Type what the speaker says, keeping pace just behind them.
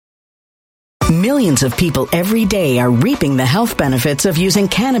Millions of people every day are reaping the health benefits of using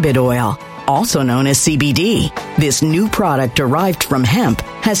cannabis oil, also known as CBD. This new product derived from hemp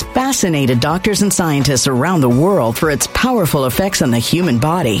has fascinated doctors and scientists around the world for its powerful effects on the human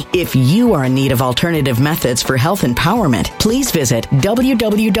body. If you are in need of alternative methods for health empowerment, please visit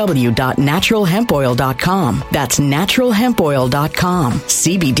www.naturalhempoil.com. That's naturalhempoil.com.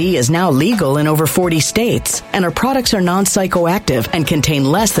 CBD is now legal in over 40 states, and our products are non-psychoactive and contain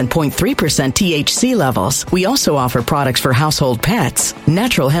less than 0.3% THC levels. We also offer products for household pets.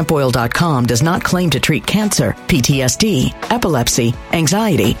 Naturalhempoil.com does not claim to treat cancer, PTSD, epilepsy,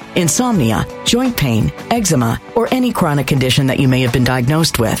 anxiety, insomnia, joint pain, eczema, or any chronic condition that you may have been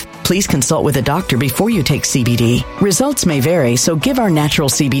diagnosed with. Please consult with a doctor before you take CBD. Results may vary, so give our natural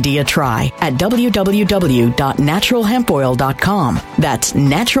CBD a try at www.naturalhempoil.com. That's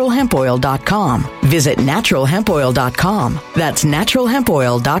naturalhempoil.com. Visit naturalhempoil.com. That's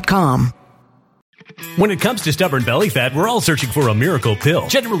naturalhempoil.com. When it comes to stubborn belly fat, we're all searching for a miracle pill.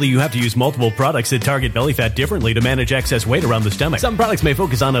 Generally, you have to use multiple products that target belly fat differently to manage excess weight around the stomach. Some products may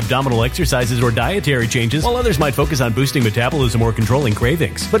focus on abdominal exercises or dietary changes, while others might focus on boosting metabolism or controlling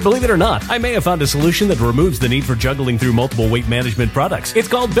cravings. But believe it or not, I may have found a solution that removes the need for juggling through multiple weight management products. It's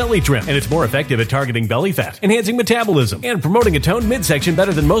called Belly Trim, and it's more effective at targeting belly fat, enhancing metabolism, and promoting a toned midsection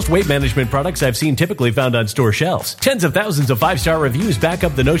better than most weight management products I've seen typically found on store shelves. Tens of thousands of 5-star reviews back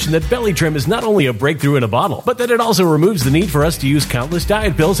up the notion that Belly Trim is not only a breakthrough in a bottle, but that it also removes the need for us to use countless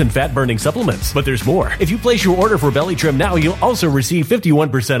diet pills and fat-burning supplements. But there's more. If you place your order for Belly Trim now, you'll also receive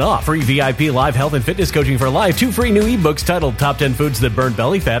 51% off, free VIP live health and fitness coaching for life, 2 free new ebooks titled Top 10 Foods That Burn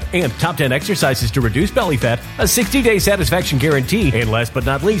Belly Fat and Top 10 Exercises to Reduce Belly Fat, a 60-day satisfaction guarantee, and last but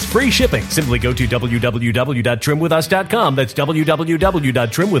not least, free shipping. Simply go to www.trimwithus.com. That's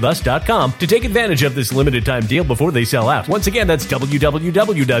www.trimwithus.com to take advantage of this limited time deal before they sell out. Once again, that's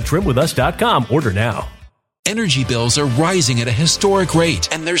www.trimwithus.com. Order now. Energy bills are rising at a historic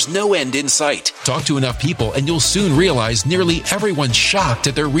rate, and there's no end in sight. Talk to enough people, and you'll soon realize nearly everyone's shocked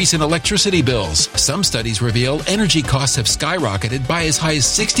at their recent electricity bills. Some studies reveal energy costs have skyrocketed by as high as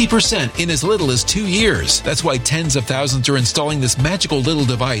 60% in as little as 2 years. That's why tens of thousands are installing this magical little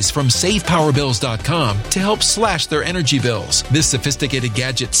device from SavePowerBills.com to help slash their energy bills. This sophisticated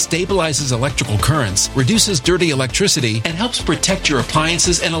gadget stabilizes electrical currents, reduces dirty electricity, and helps protect your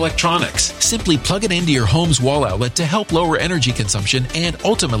appliances and electronics. Simply plug it into your home's wall outlet to help lower energy consumption and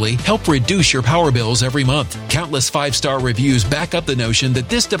ultimately help reduce your power bills every month. Countless 5-star reviews back up the notion that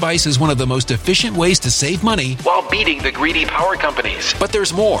this device is one of the most efficient ways to save money while beating the greedy power companies. But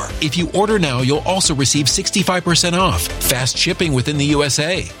there's more. If you order now, you'll also receive 65% off, fast shipping within the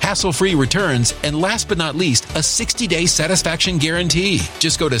USA, hassle-free returns, and last but not least, a 60-day satisfaction guarantee.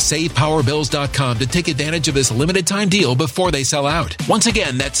 Just go to SavePowerBills.com to take advantage of this limited time deal before they sell out. Once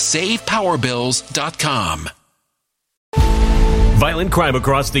again, that's SavePowerBills.com. Violent crime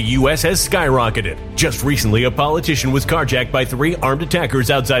across the U.S. has skyrocketed. Just recently, a politician was carjacked by 3 armed attackers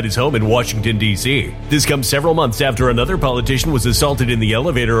outside his home in Washington, D.C. This comes several months after another politician was assaulted in the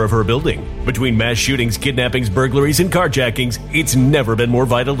elevator of her building. Between mass shootings, kidnappings, burglaries, and carjackings, it's never been more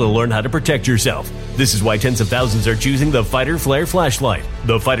vital to learn how to protect yourself. This is why tens of thousands are choosing the Fighter Flare flashlight.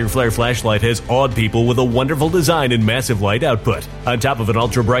 The Fighter Flare flashlight has awed people with a wonderful design and massive light output. On top of an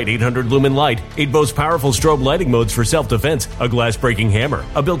ultra-bright 800-lumen light, it boasts powerful strobe lighting modes for self-defense, a glass-breaking hammer,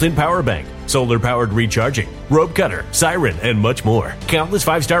 a built-in power bank, solar-powered recharging, rope cutter, siren, and much more. Countless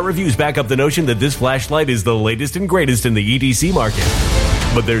 5-star reviews back up the notion that this flashlight is the latest and greatest in the EDC market.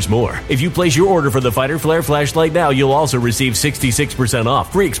 But there's more. If you place your order for the Fighter Flare flashlight now, you'll also receive 66%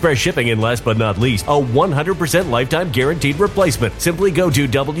 off, free express shipping, and last but not least, a 100% lifetime guaranteed replacement. Simply go to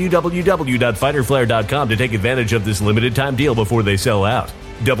www.fighterflare.com to take advantage of this limited time deal before they sell out.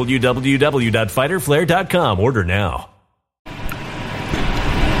 www.fighterflare.com. Order now.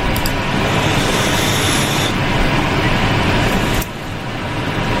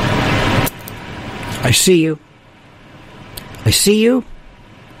 I see you. I see you.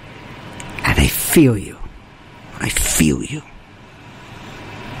 And I feel you. I feel you.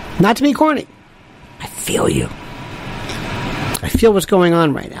 Not to be corny. I feel you. I feel what's going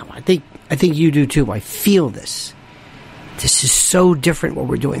on right now. I think you do too. I feel this. This is so different what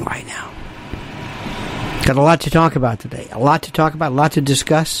we're doing right now. Got a lot to talk about today. A lot to talk about, a lot to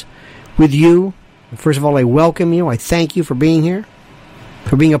discuss with you. First of all, I welcome you. I thank you for being here,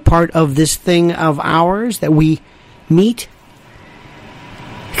 for being a part of this thing of ours that we meet,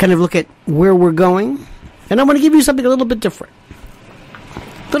 kind of look at where we're going. And I want to give you something a little bit different.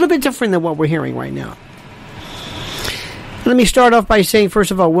 A little bit different than what we're hearing right now. Let me start off by saying, first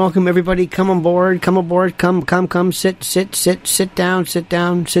of all, welcome everybody. Come aboard, come, sit down.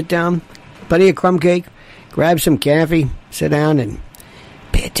 plenty of crumb cake, grab some coffee, sit down and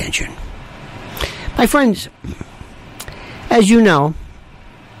pay attention. My friends, as you know,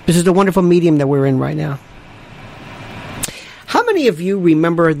 this is the wonderful medium that we're in right now. How many of you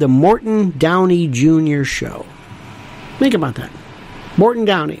remember the Morton Downey Jr. show? Think about that. Morton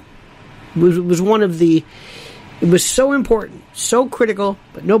Downey was one of the... It was so important, so critical,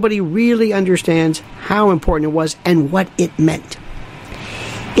 but nobody really understands how important it was and what it meant.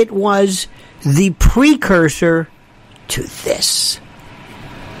 It was the precursor to this.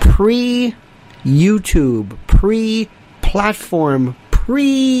 Pre-YouTube, pre-platform,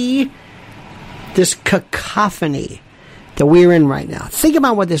 this cacophony that we're in right now. Think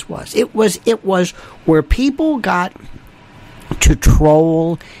about what this was. It was where people got to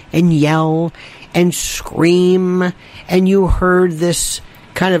troll and yell and scream, and you heard this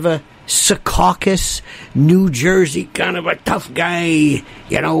kind of a Secaucus, New Jersey kind of a tough guy,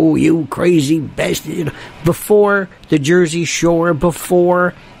 you crazy bastard, before the Jersey Shore,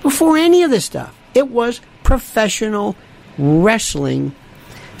 before any of this stuff. It was professional wrestling.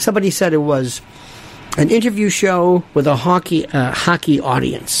 Somebody said it was an interview show with a hockey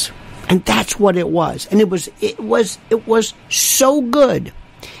audience, and that's what it was. And it was so good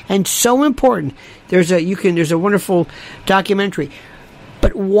and so important. There's a wonderful documentary,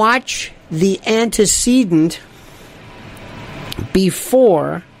 but watch the antecedent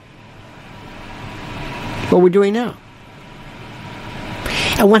before what we're doing now.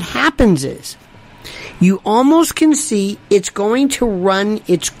 And what happens is, you almost can see it's going to run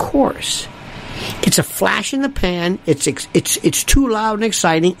its course. It's a flash in the pan. It's too loud and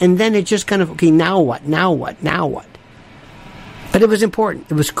exciting, and then it just kind of, okay, now what? But it was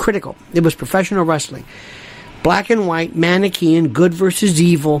important. It was critical. It was professional wrestling. Black and white, Manichaean, good versus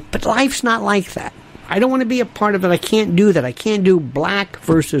evil. But life's not like that. I don't want to be a part of it. I can't do that. I can't do black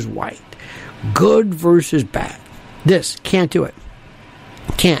versus white. Good versus bad. Can't do it.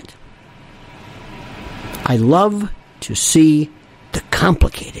 Can't. I love to see the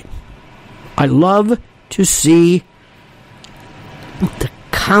complicated. I love to see the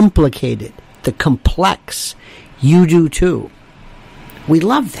complicated, the complex. You do too. We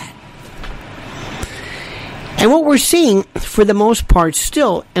love that. And what we're seeing, for the most part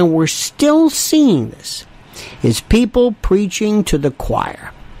still, and we're still seeing this, is people preaching to the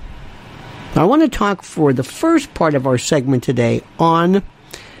choir. Now, I want to talk for the first part of our segment today on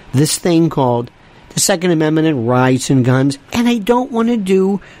this thing called the Second Amendment and rights and guns, and I don't want to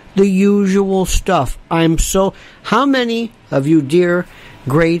do the usual stuff. How many of you, dear,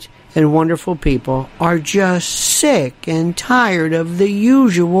 great, and wonderful people, are just sick and tired of the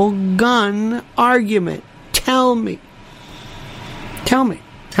usual gun argument? Tell me. How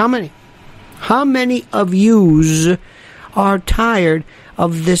many? How many of yous are tired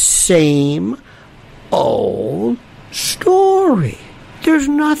of the same old story? There's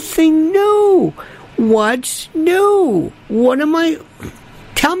nothing new. What's new?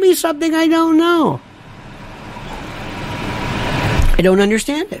 Tell me something I don't know. I don't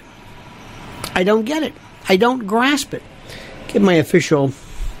understand it. I don't get it. I don't grasp it. Get my official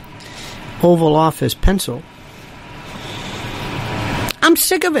Oval Office pencil. I'm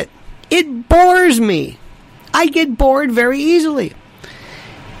sick of it. It bores me. I get bored very easily.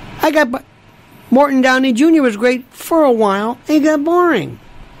 Morton Downey Jr. was great for a while. It got boring.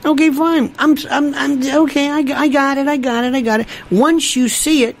 Okay, fine. I'm okay. I got it. Once you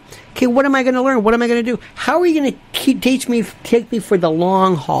see it, okay, what am I going to learn? What am I going to do? How are you going to take me for the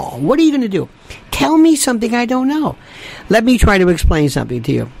long haul? What are you going to do? Tell me something I don't know. Let me try to explain something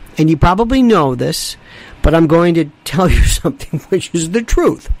to you. And you probably know this, but I'm going to tell you something which is the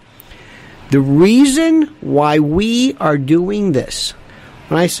truth. The reason why we are doing this,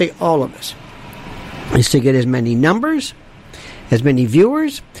 when I say all of us, is to get as many numbers, as many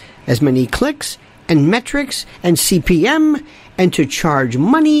viewers, as many clicks and metrics and CPM, and to charge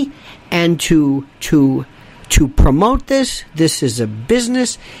money and to promote this. This is a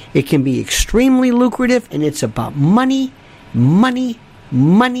business. It can be extremely lucrative, and it's about money.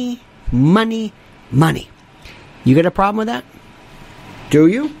 You got a problem with that? Do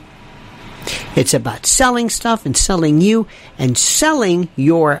you? It's about selling stuff and selling you and selling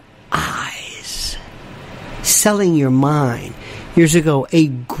your eyes, selling your mind. Years ago, a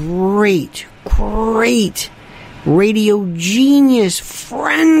great radio genius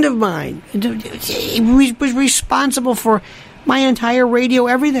friend of mine, he was responsible for my entire radio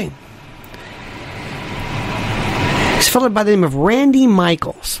everything. It's a fellow by the name of Randy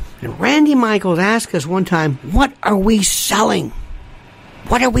Michaels. And Randy Michaels asked us one time, what are we selling?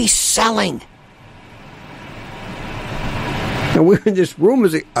 What are we selling? And we're in this room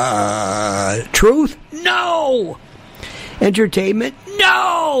as truth? No! Entertainment?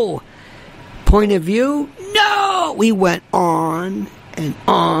 No! Point of view? No! We went on and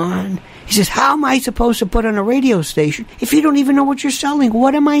on. He says, how am I supposed to put on a radio station if you don't even know what you're selling?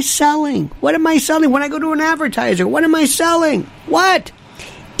 What am I selling? What am I selling? When I go to an advertiser, what am I selling? What?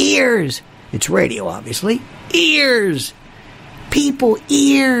 Ears. It's radio, obviously. Ears. People,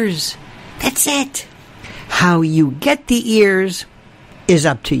 ears. That's it. How you get the ears is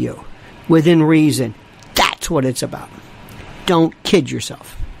up to you. Within reason. That's what it's about. Don't kid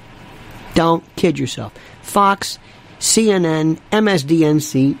yourself. Don't kid yourself. Fox, CNN,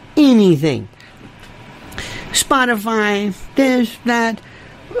 MSDNC, anything. Spotify, this, that,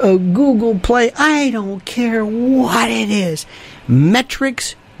 Google Play, I don't care what it is.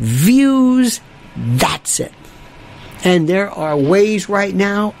 Metrics, views, that's it. And there are ways right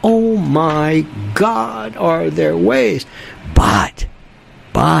now, oh my God, are there ways. But,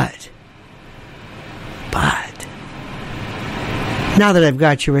 now that I've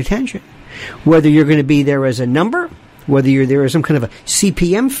got your attention, whether you're going to be there as a number, whether you're there as some kind of a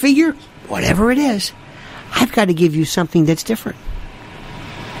CPM figure, whatever it is, I've got to give you something that's different.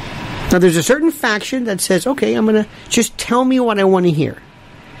 Now, there's a certain faction that says, okay, I'm going to just tell me what I want to hear.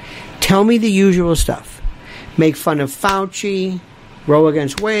 Tell me the usual stuff. Make fun of Fauci, Roe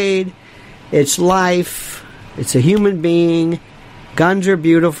against Wade, it's life, it's a human being, guns are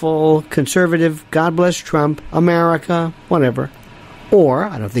beautiful, conservative, God bless Trump, America, whatever. Or,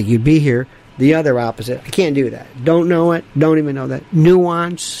 I don't think you'd be here, the other opposite. I can't do that. Don't know it. Don't even know that.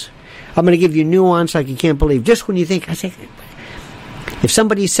 Nuance. I'm going to give you nuance like you can't believe. Just when you think, I say, if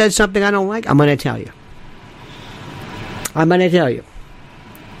somebody says something I don't like, I'm going to tell you. I'm going to tell you.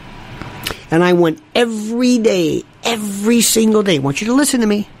 And I want every day, every single day, I want you to listen to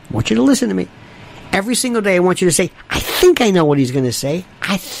me. I want you to listen to me. Every single day I want you to say, I think I know what he's going to say.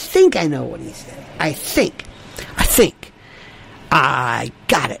 I think I know what he's saying. I think. I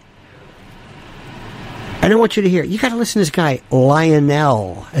got it. And I want you to hear, you got to listen to this guy,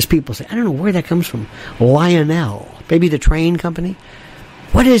 Lionel, as people say. I don't know where that comes from. Lionel. Maybe the train company?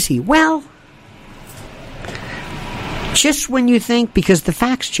 What is he? Well, just when you think, because the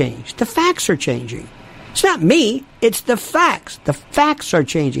facts change. The facts are changing. It's not me. It's the facts. The facts are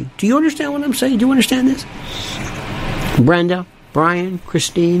changing. Do you understand what I'm saying? Do you understand this? Brenda, Brian,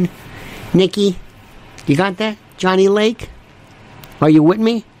 Christine, Nikki, you got that? Johnny Lake? Are you with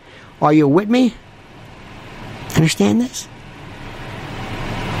me? Are you with me? Understand this?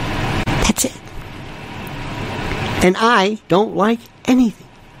 That's it. And I don't like anything.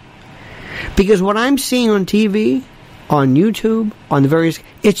 Because what I'm seeing on TV, on YouTube, on the various,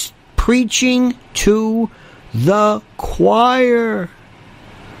 it's preaching to the choir.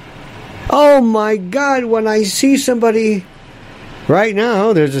 Oh my God, when I see somebody, right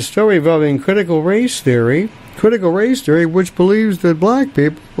now, there's a story involving critical race theory, which believes that black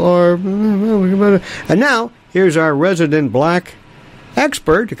people are, and now, here's our resident black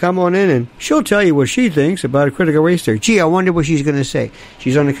expert to come on in, and she'll tell you what she thinks about a critical race theory. Gee, I wonder what she's going to say.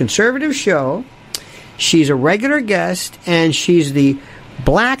 She's on a conservative show. She's a regular guest, and she's the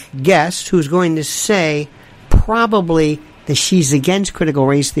black guest who's going to say probably that she's against critical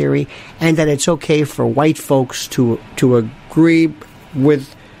race theory and that it's okay for white folks to agree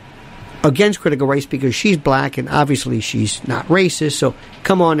with against critical race because she's black and obviously she's not racist. So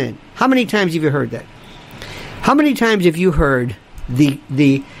come on in. How many times have you heard that? How many times have you heard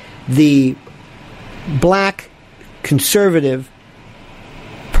the black conservative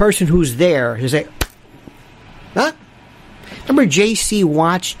person who's there to say, huh? Remember J.C.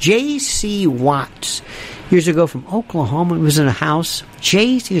 Watts? J.C. Watts, years ago from Oklahoma, was in a house.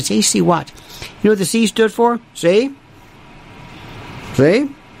 J.C. Watts. You know what the C stood for? See?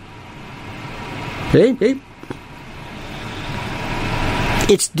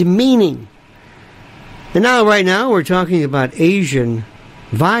 It's demeaning. And now, right now, we're talking about Asian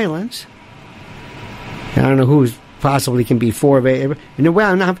violence. I don't know who's possibly can be for it. And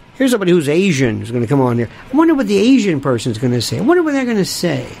well, now here's somebody who's Asian who's going to come on here. I wonder what the Asian person's going to say. I wonder what they're going to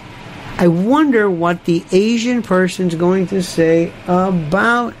say. I wonder what the Asian person's going to say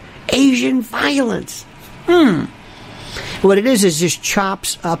about Asian violence. What it is just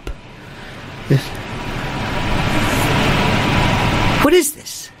chops up. What is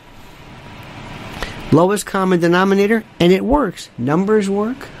this? Lowest common denominator, and it works. Numbers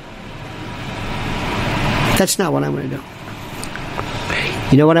work. That's not what I want to do.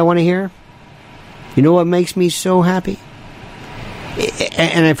 You know what I want to hear? You know what makes me so happy?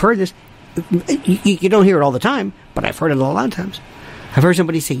 And I've heard this. You don't hear it all the time, but I've heard it a lot of times. I've heard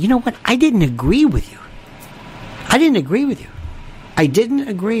somebody say, you know what? I didn't agree with you. I didn't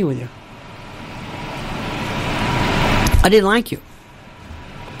agree with you. I didn't like you.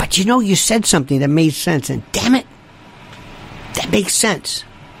 But you said something that made sense, and damn it, that makes sense.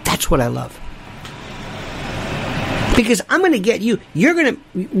 That's what I love. Because I'm going to get you.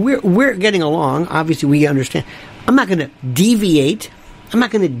 We're getting along. Obviously, we understand. I'm not going to deviate. I'm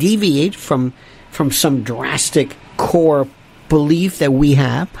not going to deviate from some drastic core belief that we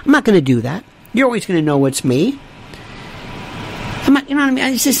have. I'm not going to do that. You're always going to know it's me. I'm not, you know what I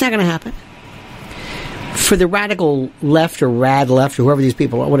mean? It's just not going to happen. For the radical left or rad left or whoever these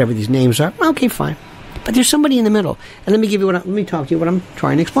people are, whatever these names are, okay, fine. But there's somebody in the middle. And let me talk to you what I'm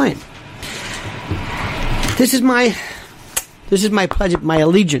trying to explain. This is my pledge, my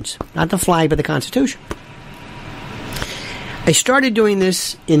allegiance, not the flag, but the Constitution. I started doing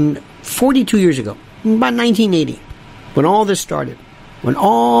this 42 years ago, about 1980, when all this started. When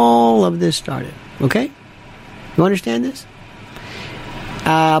all of this started. Okay? You understand this?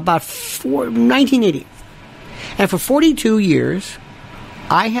 About 1980. And for 42 years,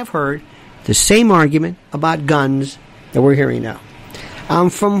 I have heard the same argument about guns that we're hearing now. I'm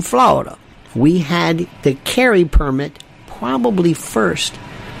from Florida. We had the carry permit probably first.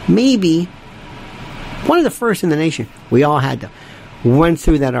 Maybe one of the first in the nation. We all had them. Went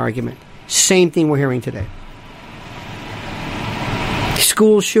through that argument. Same thing we're hearing today.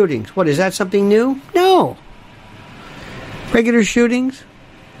 School shootings. What, is that something new? No. Regular shootings?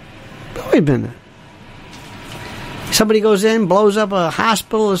 Always been there. Somebody goes in, blows up a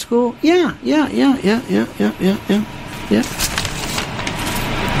hospital, a school. Yeah.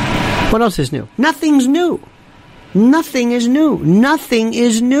 What else is new? Nothing's new. Nothing is new. Nothing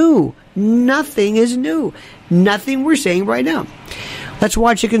is new. Nothing is new. Nothing we're saying right now. Let's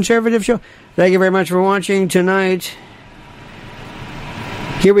watch a conservative show. Thank you very much for watching tonight.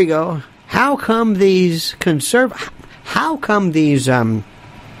 Here we go. How come these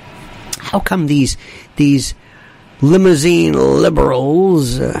limousine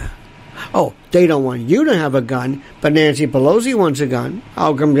liberals, they don't want you to have a gun, but Nancy Pelosi wants a gun.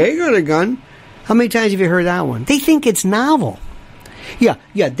 How come they got a gun? How many times have you heard that one? They think it's novel. Yeah,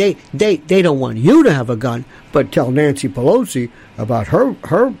 they don't want you to have a gun, but tell Nancy Pelosi about her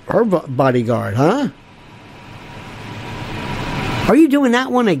bodyguard, huh? Are you doing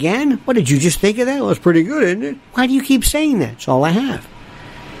that one again? What, did you just think of that? Well, it's pretty good, isn't it? Why do you keep saying that? It's all I have.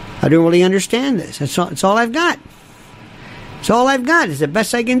 I don't really understand this. It's all I've got. It's all I've got. It's the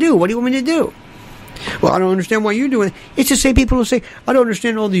best I can do. What do you want me to do? Well, I don't understand why you're doing it. It's the same people who say, I don't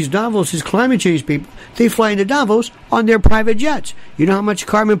understand all these Davos, these climate change people. They fly into Davos on their private jets. You know how much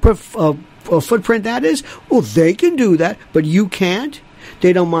carbon footprint that is? Well, they can do that, but you can't.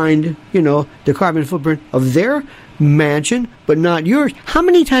 They don't mind, the carbon footprint of their mansion, but not yours. How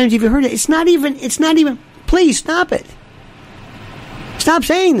many times have you heard it? It's not even, please stop it. Stop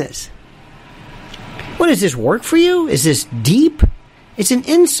saying this. What, does this work for you? Is this deep? It's an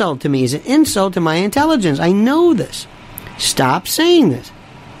insult to me. It's an insult to my intelligence. I know this. Stop saying this.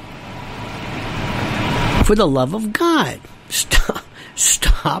 For the love of God,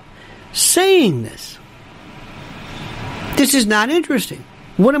 stop saying this. This is not interesting.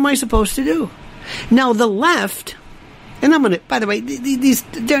 What am I supposed to do? Now, the left, and I'm going to, by the way,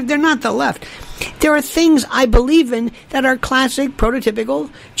 they're not the left. There are things I believe in that are classic,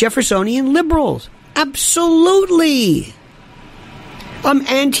 prototypical Jeffersonian liberals. Absolutely. I'm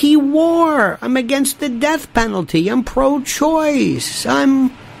anti-war. I'm against the death penalty. I'm pro-choice.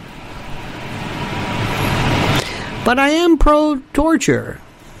 But I am pro-torture,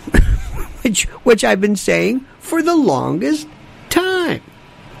 which I've been saying for the longest time.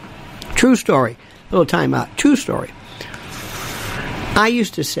 True story. Little time out. True story. I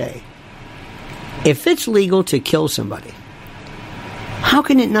used to say, if it's legal to kill somebody, how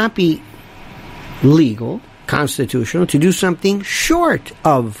can it not be legal, constitutional, to do something short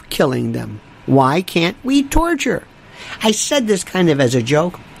of killing them? Why can't we torture? I said this kind of as a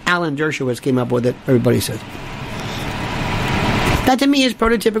joke. Alan Dershowitz came up with it. Everybody says. That to me is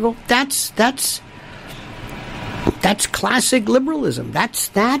prototypical. That's classic liberalism. That's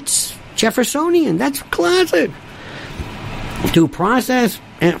Jeffersonian. That's classic. Due process.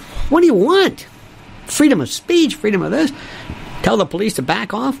 And what do you want? Freedom of speech, freedom of this. Tell the police to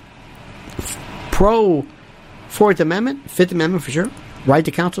back off. Pro Fourth Amendment, Fifth Amendment for sure. Right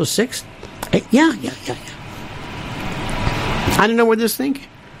to counsel, Sixth. Yeah. I don't know what this thing.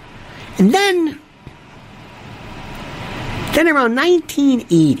 And then around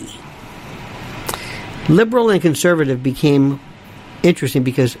 1980, liberal and conservative became interesting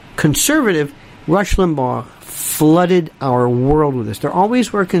because conservative, Rush Limbaugh flooded our world with this. There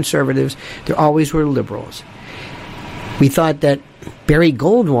always were conservatives. There always were liberals. We thought that Barry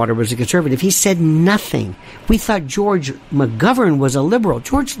Goldwater was a conservative. He said nothing. We thought George McGovern was a liberal.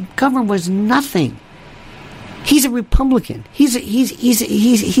 George McGovern was nothing. He's a Republican.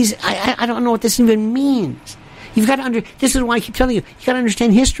 I don't know what this even means. You've got to this is why I keep telling you got to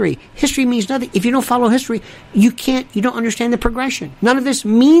understand history. History means nothing. If you don't follow history, you don't understand the progression. None of this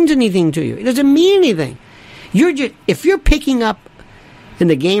means anything to you. It doesn't mean anything. If you're picking up in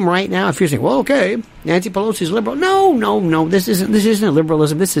the game right now, if you're saying, well, okay, Nancy Pelosi's liberal. No, this isn't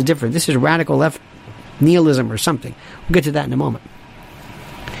liberalism. This is different. This is radical left nihilism or something. We'll get to that in a moment.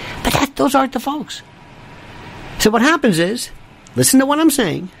 But those aren't the folks. So what happens is, listen to what I'm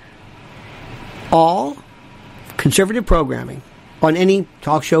saying, all conservative programming on any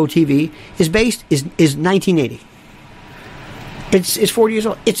talk show, TV, is 1980. It's 40 years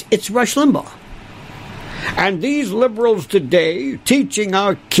old. It's Rush Limbaugh. And these liberals today teaching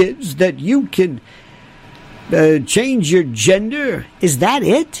our kids that you can change your gender. Is that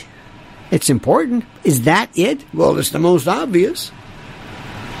it? It's important. Is that it? Well, it's the most obvious.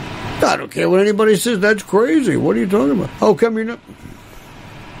 I don't care what anybody says. That's crazy. What are you talking about? How come you're not?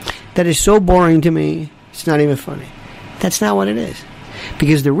 That is so boring to me. It's not even funny. That's not what it is.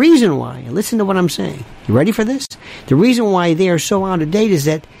 Because the reason why, and listen to what I'm saying. You ready for this? The reason why they are so out of date is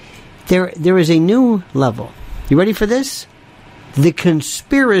that there is a new level. You ready for this? The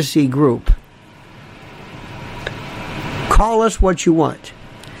conspiracy group. Call us what you want.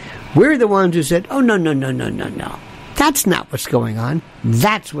 We're the ones who said, oh, no. That's not what's going on.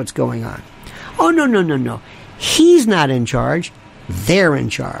 That's what's going on. Oh, no. He's not in charge. They're in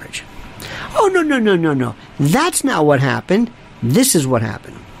charge. Oh, no. That's not what happened. This is what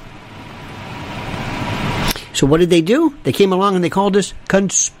happened. So what did they do? They came along and they called us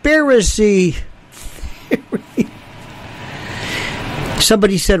conspiracy theory.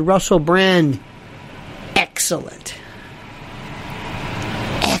 Somebody said Russell Brand, excellent.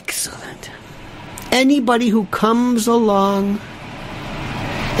 Anybody who comes along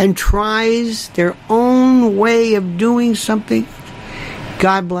and tries their own way of doing something,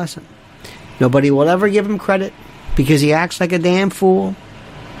 God bless him. Nobody will ever give him credit because he acts like a damn fool.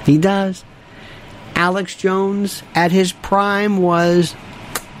 He does. Alex Jones at his prime was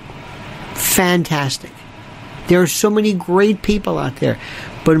fantastic. There are so many great people out there,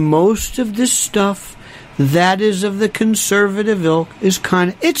 but most of this stuff that is of the conservative ilk is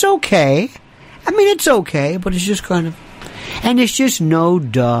kind of, it's okay. I mean, it's okay, but it's just kind of, and it's just no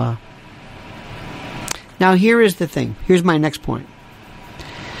duh. Now, here is the thing. Here's my next point.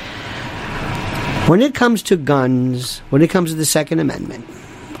 When it comes to guns, when it comes to the Second Amendment,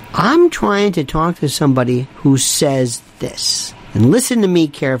 I'm trying to talk to somebody who says this. And listen to me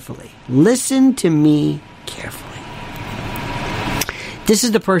carefully. Listen to me carefully. This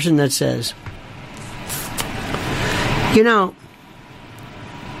is the person that says, you know,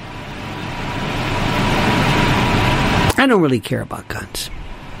 I don't really care about guns.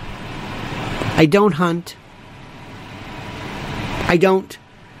 I don't hunt. I don't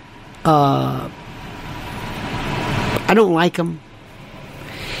like them.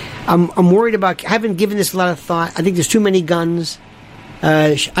 I'm worried about, I haven't given this a lot of thought. I think there's too many guns.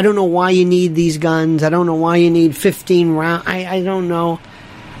 I don't know why you need these guns. I don't know why you need 15 rounds. I don't know.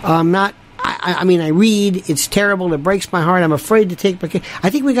 I mean, I read. It's terrible. It breaks my heart. I'm afraid to take. I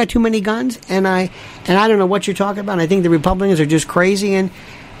think we got too many guns, and I don't know what you're talking about. I think the Republicans are just crazy and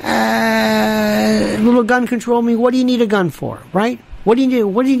little gun control. Me, what do you need a gun for? Right? What do you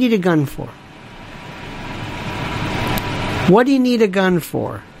need a gun for? What do you need a gun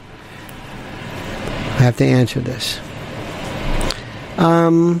for? I have to answer this.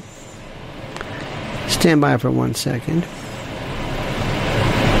 Stand by for 1 second.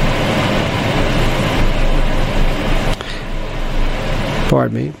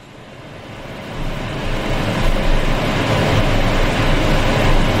 Pardon me.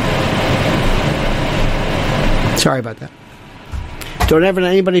 Sorry about that. Don't ever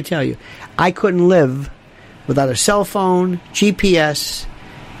let anybody tell you. I couldn't live without a cell phone, GPS,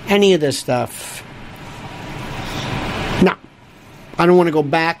 any of this stuff. No. I don't want to go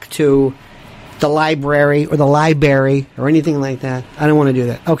back to the library or the library or anything like that. I don't want to do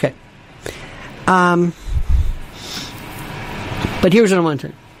that. Okay. But here's what I want to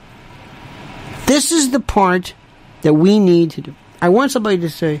do. This is the part that we need to do. I want somebody to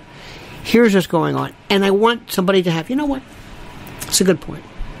say, here's what's going on. And I want somebody to have, you know what? It's a good point.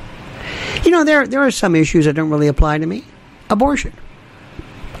 You know, there are some issues that don't really apply to me. Abortion.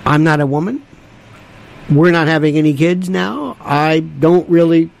 I'm not a woman. We're not having any kids now. I don't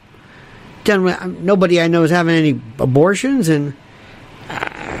really, nobody I know is having any abortions, and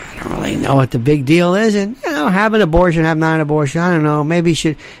I don't really know what the big deal is. And, you know, well, have an abortion, have not an abortion. I don't know. Maybe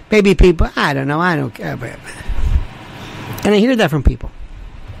people, I don't know. I don't care. And I hear that from people.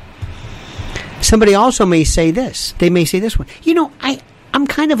 Somebody also may say this. They may say this one. I'm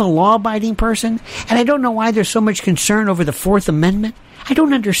kind of a law-abiding person, and I don't know why there's so much concern over the Fourth Amendment. I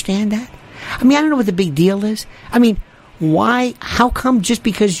don't understand that. I mean, I don't know what the big deal is. I mean, why? How come just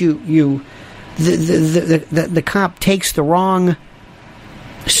because the cop takes the wrong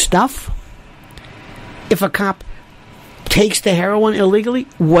stuff? If a cop takes the heroin illegally,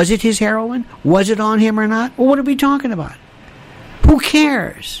 was it his heroin? Was it on him or not? Well, what are we talking about? Who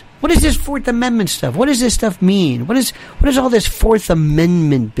cares? What is this Fourth Amendment stuff? What does this stuff mean? What is all this Fourth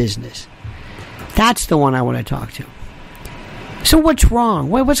Amendment business? That's the one I want to talk to. So what's wrong?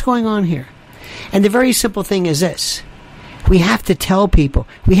 What's going on here? And the very simple thing is this. We have to tell people.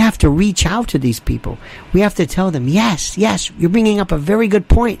 We have to reach out to these people. We have to tell them, yes, you're bringing up a very good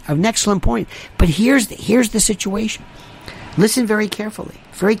point, an excellent point. But here's the situation. Listen very carefully,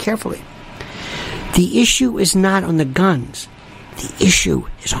 very carefully. The issue is not on the guns. The issue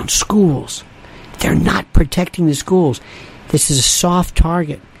is on schools. They're not protecting the schools. This is a soft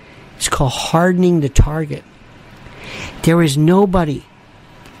target. It's called hardening the target. There is nobody,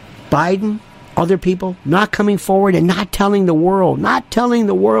 Biden, other people, not coming forward and not telling the world,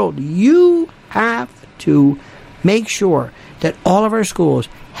 you have to make sure that all of our schools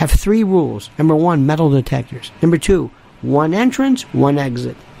have 3 rules. Number 1, metal detectors. Number 2, 1 entrance, 1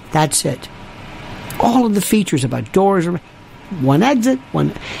 exit. That's it. All of the features about doors, 1 exit,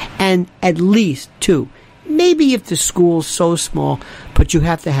 1, and at least 2. Maybe if the school's so small, but you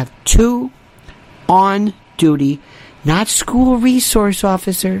have to have 2 on duty, not school resource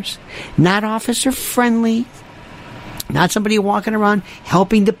officers, not officer friendly, not somebody walking around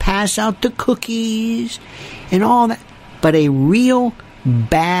helping to pass out the cookies and all that, but a real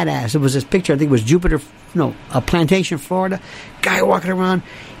badass. It was this picture, I think it was a Plantation, Florida, guy walking around.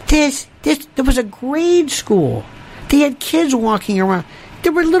 There was a grade school. They had kids walking around.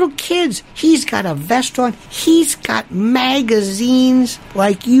 There were little kids. He's got a vest on. He's got magazines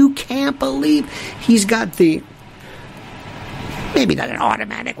like you can't believe. He's got maybe not an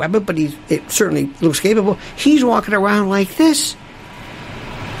automatic weapon, but it certainly looks capable. He's walking around like this.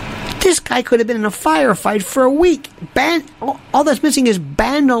 This guy could have been in a firefight for a week. All that's missing is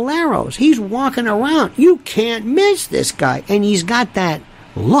bandoleros. He's walking around. You can't miss this guy. And he's got that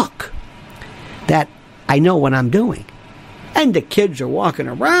look that I know what I'm doing. And the kids are walking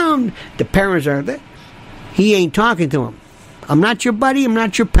around. The parents are there. He ain't talking to them. I'm not your buddy. I'm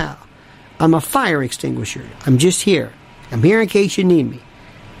not your pal. I'm a fire extinguisher. I'm just here. I'm here in case you need me.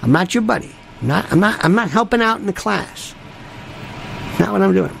 I'm not your buddy. I'm not helping out in the class. Not what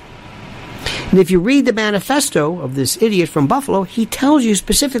I'm doing. And if you read the manifesto of this idiot from Buffalo, he tells you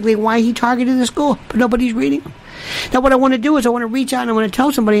specifically why he targeted the school, but nobody's reading them. Now what I want to do is I want to reach out and I want to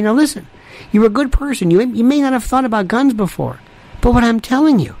tell somebody, now listen, you're a good person. You may not have thought about guns before, but what I'm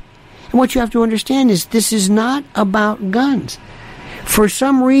telling you, and what you have to understand is this is not about guns. For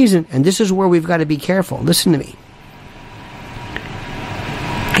some reason, and this is where we've got to be careful, listen to me.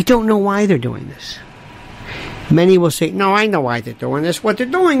 I don't know why they're doing this. Many will say, no, I know why they're doing this. What they're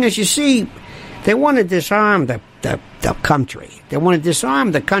doing is, you see, they want to disarm the country. They want to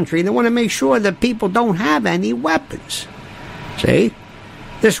disarm the country. They want to make sure that people don't have any weapons. See?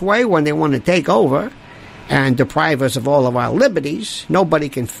 This way, when they want to take over and deprive us of all of our liberties, nobody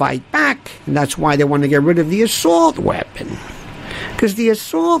can fight back. And that's why they want to get rid of the assault weapon. Because the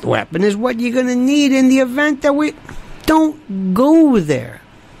assault weapon is what you're going to need in the event that we don't go there.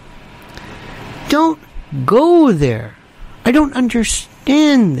 Don't go there. I don't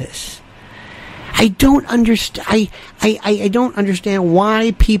understand this. I don't understand. I don't understand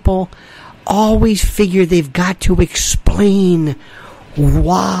why people always figure they've got to explain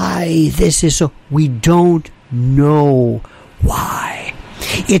why this is so. We don't know why.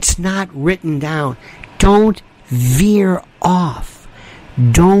 It's not written down. Don't veer off.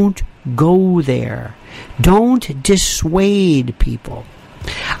 Don't go there. Don't dissuade people.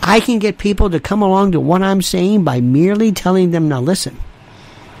 I can get people to come along to what I'm saying by merely telling them, now listen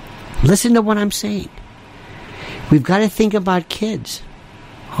to what I'm saying. We've got to think about kids.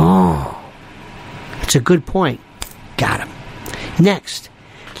 Oh, that's a good point. Got him. Next,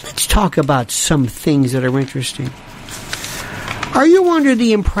 let's talk about some things that are interesting. Are you under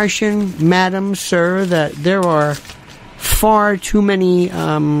the impression, madam, sir, that there are far too many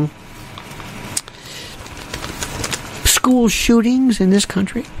school shootings in this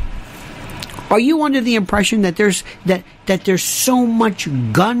country? Are you under the impression that there's so much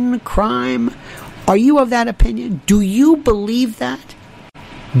gun crime? Are you of that opinion? Do you believe that?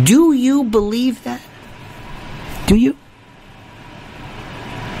 Do you believe that? Do you?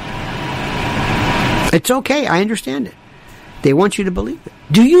 It's okay. I understand it. They want you to believe it.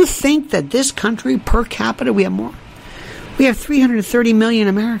 Do you think that this country, per capita, we have more? We have 330 million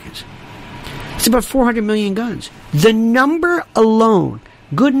Americans. It's about 400 million guns. The number alone,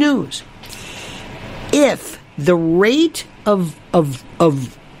 good news, if the rate of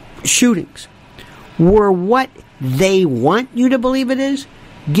shootings were what they want you to believe it is,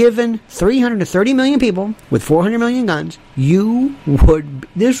 given 330 million people with 400 million guns,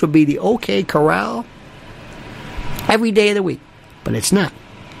 this would be the OK Corral every day of the week. But it's not.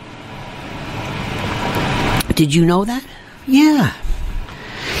 Did you know that? Yeah.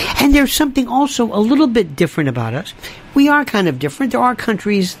 And there's something also a little bit different about us. We are kind of different. There are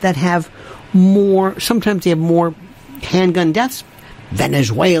countries that have more, sometimes they have more handgun deaths.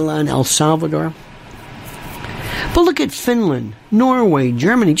 Venezuela and El Salvador. But look at Finland, Norway,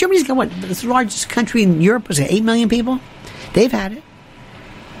 Germany. Germany's got what? It's the largest country in Europe. Was it 8 million people? They've had it.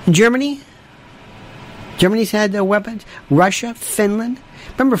 Germany's had their weapons. Russia, Finland.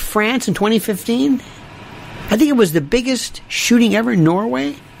 Remember France in 2015? I think it was the biggest shooting ever in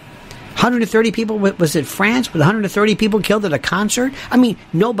Norway. 130 people, was it France, with 130 people killed at a concert? I mean,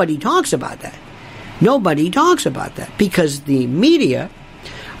 nobody talks about that. Nobody talks about that because the media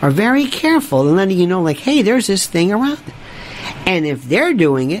are very careful in letting you know, like, hey, there's this thing around. And if they're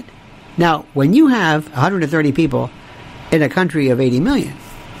doing it, now, when you have 130 people in a country of 80 million,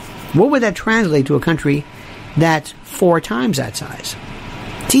 what would that translate to a country that's 4 times that size?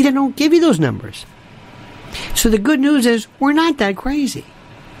 See, they don't give you those numbers. So the good news is we're not that crazy.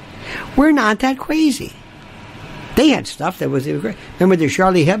 We're not that crazy. They had stuff that was great. Remember the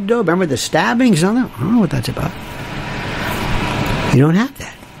Charlie Hebdo? Remember the stabbings? I don't know what that's about. You don't have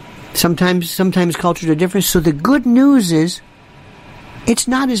that. Sometimes cultures are different. So the good news is it's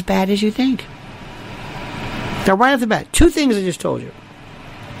not as bad as you think. Now, right off the bat, 2 things I just told you.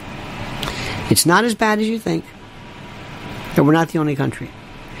 It's not as bad as you think. And we're not the only country.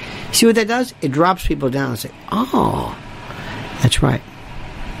 See what that does? It drops people down and say, oh, that's right.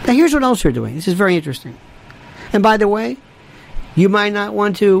 Now, here's what else they're doing. This is very interesting. And by the way, you might not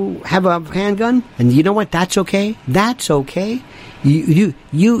want to have a handgun, and you know what? That's okay. That's okay. You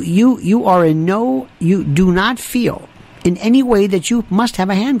are in no. You do not feel in any way that you must have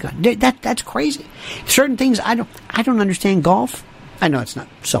a handgun. That's crazy. Certain things I don't understand. Golf. I know it's not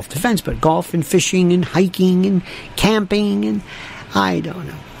self-defense, but golf and fishing and hiking and camping and I don't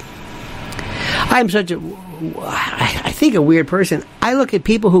know. I'm such a, I think, a weird person. I look at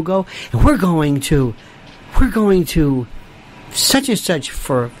people who go, and we're going to such and such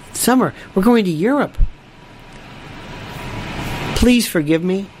for summer. We're going to Europe. Please forgive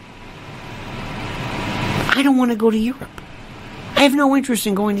me. I don't want to go to Europe. I have no interest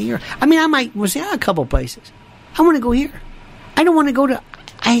in going to Europe. I mean, I might say a couple places. I want to go here. I don't want to go to.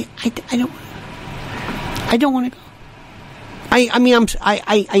 I don't want to go.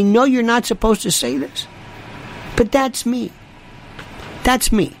 I know you're not supposed to say this, but that's me.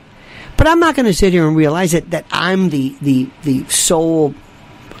 That's me. But I'm not going to sit here and realize that I'm the soul.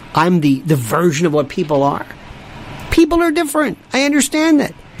 I'm the version of what people are. People are different. I understand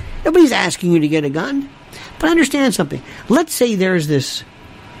that. Nobody's asking you to get a gun. But understand something. Let's say there's this.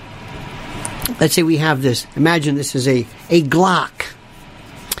 Let's say we have this. Imagine this is a Glock.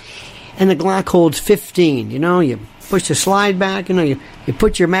 And the Glock holds 15. You know, you push the slide back. You know, you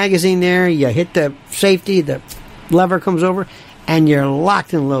put your magazine there. You hit the safety. The lever comes over. And you're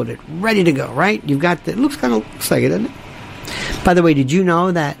locked and loaded. Ready to go, right? You've got the... It looks like it, doesn't it? By the way, did you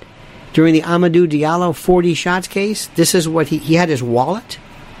know that during the Amadou Diallo 40 shots case, this is what he had his wallet?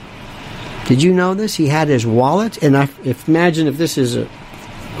 Did you know this? He had his wallet. And imagine if this is a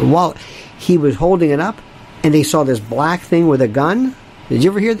wallet. He was holding it up, and they saw this black thing with a gun. Did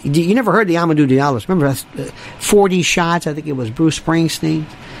you ever hear? You never heard the Amadou Diallo? Remember, that's 40 shots. I think it was Bruce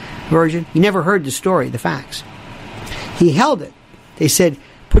Springsteen's version. You never heard the story, the facts. He held it. They said,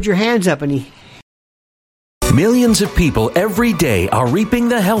 put your hands up, and he... Millions of people every day are reaping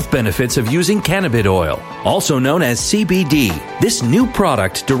the health benefits of using cannabis oil, also known as CBD. This new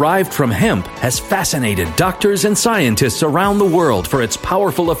product derived from hemp has fascinated doctors and scientists around the world for its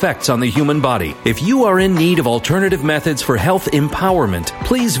powerful effects on the human body. If you are in need of alternative methods for health empowerment,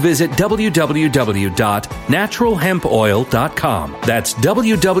 please visit www.naturalhempoil.com. That's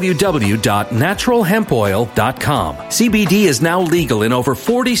www.naturalhempoil.com. CBD is now legal in over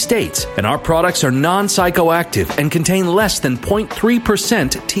 40 states, and our products are non-psychoactive and contain less than 0.3%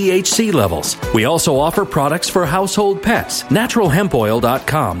 THC levels. We also offer products for household pets.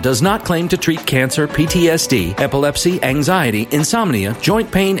 Naturalhempoil.com does not claim to treat cancer, PTSD, epilepsy, anxiety, insomnia, joint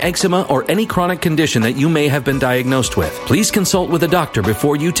pain, eczema, or any chronic condition that you may have been diagnosed with. Please consult with a doctor before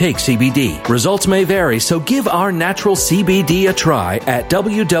you take CBD. Results may vary, so give our natural CBD a try at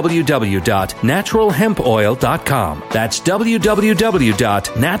www.naturalhempoil.com. That's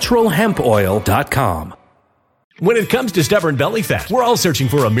www.naturalhempoil.com. When it comes to stubborn belly fat, we're all searching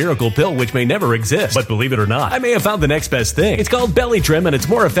for a miracle pill which may never exist. But believe it or not, I may have found the next best thing. It's called Belly Trim, and it's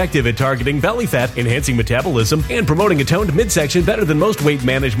more effective at targeting belly fat, enhancing metabolism, and promoting a toned midsection better than most weight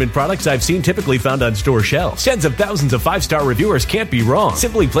management products I've seen typically found on store shelves. Tens of thousands of 5-star reviewers can't be wrong.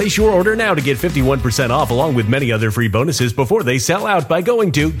 Simply place your order now to get 51% off along with many other free bonuses before they sell out by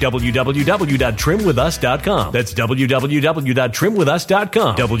going to www.trimwithus.com. That's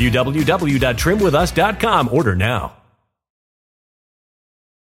www.trimwithus.com. www.trimwithus.com. Order now.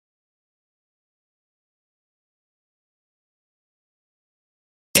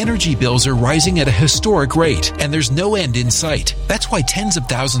 Energy bills are rising at a historic rate, and there's no end in sight. That's why tens of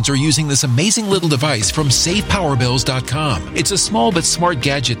thousands are using this amazing little device from SavePowerBills.com. It's a small but smart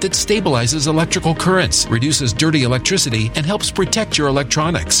gadget that stabilizes electrical currents, reduces dirty electricity, and helps protect your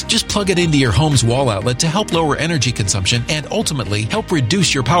electronics. Just plug it into your home's wall outlet to help lower energy consumption and ultimately help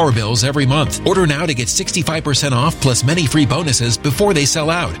reduce your power bills every month. Order now to get 65% off plus many free bonuses before they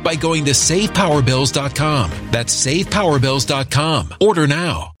sell out by going to SavePowerBills.com. That's SavePowerBills.com. Order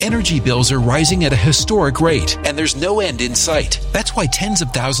now. Energy bills are rising at a historic rate, and there's no end in sight. That's why tens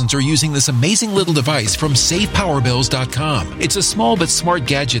of thousands are using this amazing little device from SavePowerBills.com. It's a small but smart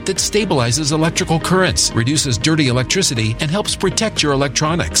gadget that stabilizes electrical currents, reduces dirty electricity, and helps protect your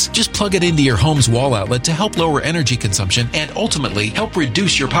electronics. Just plug it into your home's wall outlet to help lower energy consumption and ultimately help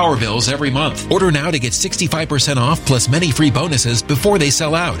reduce your power bills every month. Order now to get 65% off plus many free bonuses before they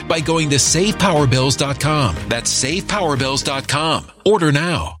sell out by going to SavePowerBills.com. That's SavePowerBills.com. Order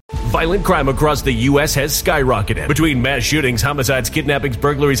now. Violent crime across the U.S. has skyrocketed. Between mass shootings, homicides, kidnappings,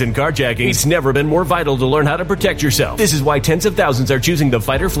 burglaries, and carjacking, it's never been more vital to learn how to protect yourself. This is why tens of thousands are choosing the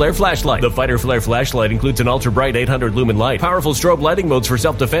Fighter Flare flashlight. The Fighter Flare flashlight includes an ultra-bright 800 lumen light, powerful strobe lighting modes for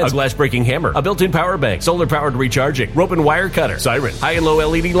self-defense, a glass-breaking hammer, a built-in power bank, solar-powered recharging, rope and wire cutter, siren, high and low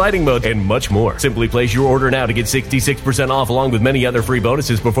LED lighting mode, and much more. Simply place your order now to get 66% off along with many other free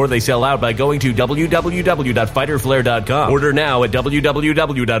bonuses before they sell out by going to www.fighterflare.com. Order now at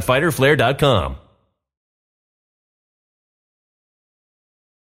www.fighterflare.com.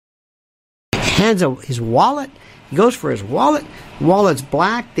 Hands out his wallet. He goes for his wallet. Wallet's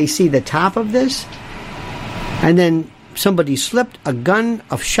black. They see the top of this. And then somebody slipped. A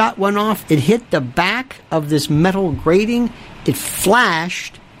shot went off. It hit the back of this metal grating. It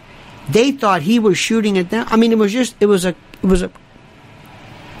flashed. They thought he was shooting at them. I mean, it was a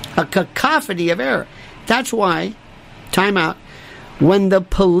cacophony of error. That's why, time out, when the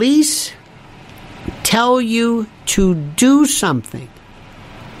police tell you to do something,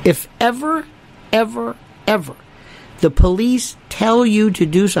 if ever, the police tell you to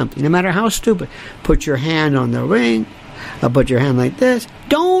do something, no matter how stupid, put your hand on the ring, put your hand like this,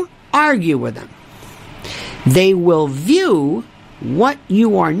 don't argue with them. They will view what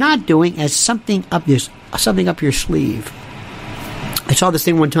you are not doing as something up your sleeve. I saw this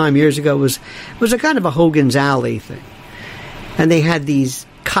thing one time years ago. It was a kind of a Hogan's Alley thing. And they had these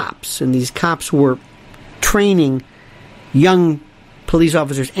cops, and these cops were training young police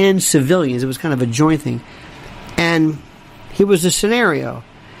officers and civilians. It was kind of a joint thing. And here was the scenario.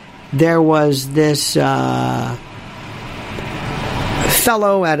 There was this fellow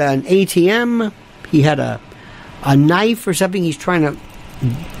at an ATM. He had a knife or something. He's trying to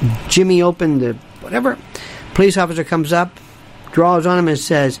jimmy open the whatever. Police officer comes up, draws on him and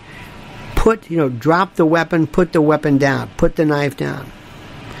says, drop the weapon, put the weapon down, put the knife down.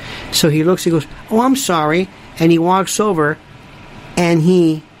 So he looks, he goes, oh, I'm sorry. And he walks over and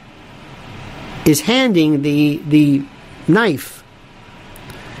he is handing the knife.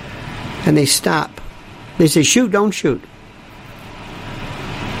 And they stop. They say, shoot, don't shoot.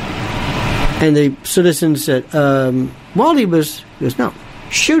 And the citizen said, he goes, no,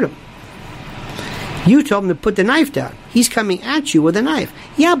 shoot him. You told him to put the knife down. He's coming at you with a knife.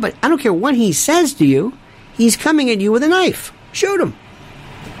 Yeah, but I don't care what he says to you. He's coming at you with a knife. Shoot him.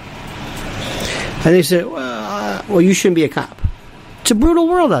 And they said, well, you shouldn't be a cop. It's a brutal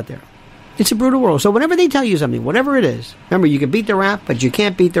world out there. It's a brutal world. So whenever they tell you something, whatever it is, remember, you can beat the rap, but you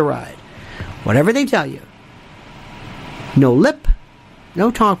can't beat the ride. Whatever they tell you, no lip, no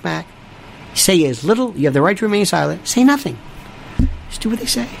talk back, say as little, you have the right to remain silent, say nothing. Just do what they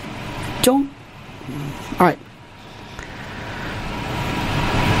say. Don't. All right.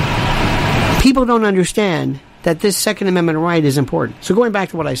 People don't understand that this Second Amendment right is important. So going back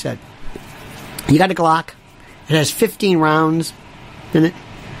to what I said, you got a Glock. It has 15 rounds in it.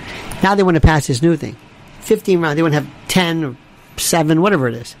 Now they want to pass this new thing. 15 rounds. They want to have 10 or 7, whatever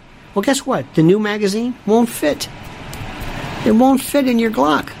it is. Well, guess what? The new magazine won't fit. It won't fit in your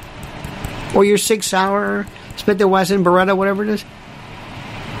Glock. Or your 6-hour Smith & Wesson, Beretta, whatever it is.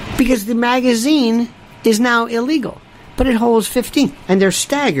 Because the magazine is now illegal. But it holds 15. And they're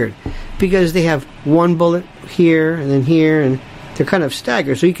staggered. Because they have one bullet here and then here. And they're kind of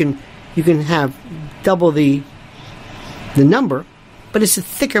staggered. So you can have double the number. But it's a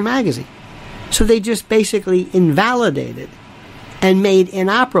thicker magazine. So they just basically invalidated and made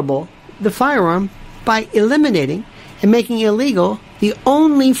inoperable the firearm by eliminating and making illegal the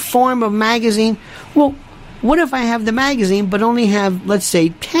only form of magazine. Well, what if I have the magazine but only have, let's say,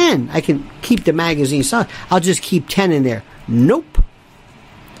 10? I can keep the magazine solid. I'll just keep 10 in there. Nope.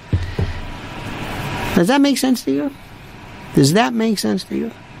 Does that make sense to you? Does that make sense to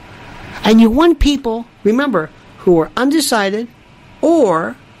you? And you want people, remember, who are undecided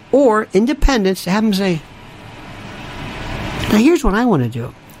or independents to have them say, now here's what I want to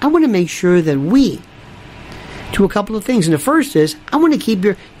do. I want to make sure that we do a couple of things. And the first is, I want to keep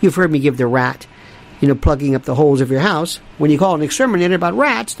you've heard me give the rat, plugging up the holes of your house. When you call an exterminator about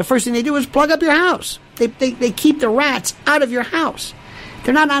rats, the first thing they do is plug up your house. They keep the rats out of your house.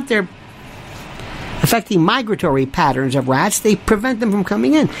 They're not out there affecting migratory patterns of rats. They prevent them from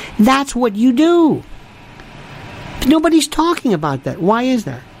coming in. That's what you do. But nobody's talking about that. Why is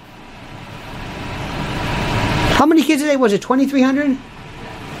that? How many kids a day was it? 2,300?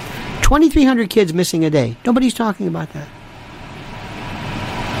 2,300 kids missing a day. Nobody's talking about that.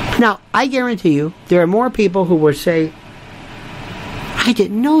 Now, I guarantee you, there are more people who will say, I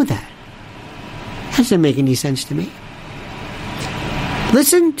didn't know that. That doesn't make any sense to me.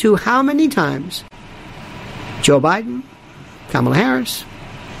 Listen to how many times Joe Biden, Kamala Harris,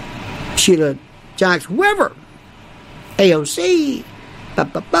 Sheila Jackson, whoever, AOC,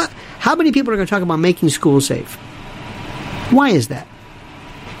 how many people are going to talk about making schools safe? Why is that?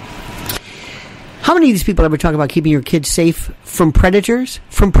 How many of these people ever talk about keeping your kids safe from predators?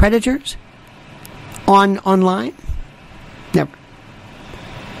 From predators? Online? Never.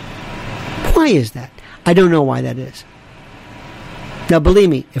 Why is that? I don't know why that is. Now, believe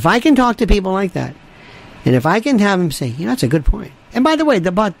me, if I can talk to people like that, and if I can have them say, that's a good point. And by the way,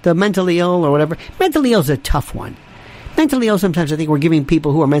 about the mentally ill or whatever, mentally ill is a tough one. Mentally ill, sometimes I think we're giving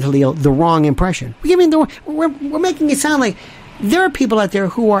people who are mentally ill the wrong impression. We're making it sound like there are people out there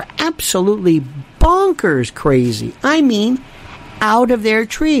who are absolutely bonkers crazy. I mean, out of their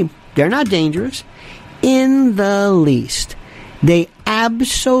tree. They're not dangerous in the least. They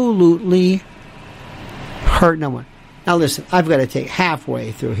absolutely hurt no one. Now listen, I've got to take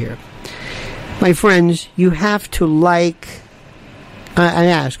halfway through here. My friends, you have to I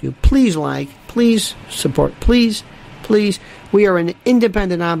ask you, please please support, please. We are an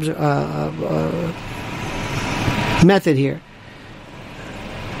independent method here.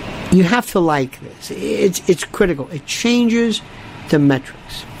 You have to like this. It's critical. It changes the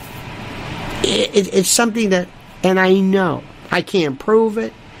metrics. It's something that, and I know, I can't prove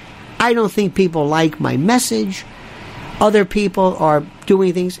it. I don't think people like my message. Other people are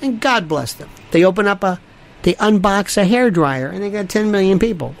doing things, and God bless them. They unbox a hairdryer, and they got 10 million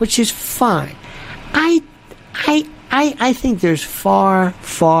people, which is fine. I think there's far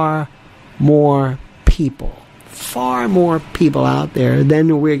more people out there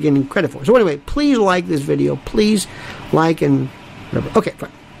than we're getting credit for. So anyway, please like this video. Please like and whatever. Okay,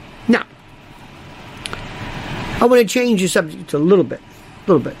 fine. Now, I want to change the subject a little bit.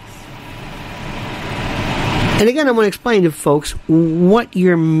 And again, I want to explain to folks what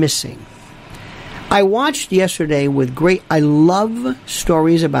you're missing. I watched yesterday I love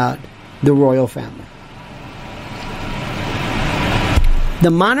stories about the royal family. The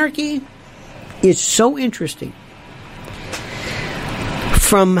monarchy is so interesting.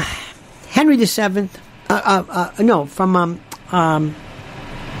 From Henry VII,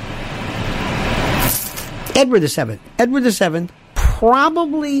 Edward VII. Edward VII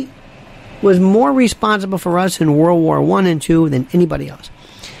probably was more responsible for us in World War I and II than anybody else.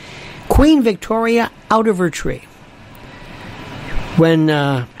 Queen Victoria out of her tree. When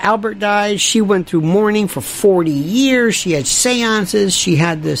Albert died, she went through mourning for 40 years. She had seances. She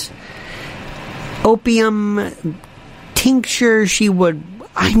had this opium tincture. She would,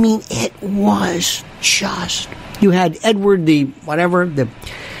 I mean, it was just, you had Edward the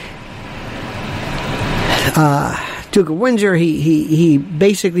Duke of Windsor. He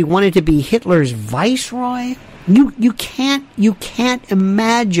basically wanted to be Hitler's viceroy. You can't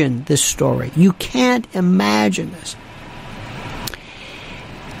imagine this story. You can't imagine this.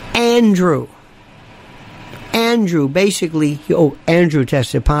 Andrew basically, Andrew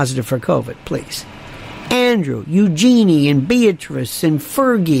tested positive for COVID, please. Andrew, Eugenie, and Beatrice, and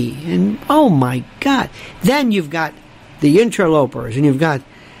Fergie, and oh my God. Then you've got the interlopers, and you've got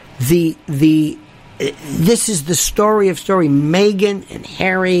this is the story of Meghan and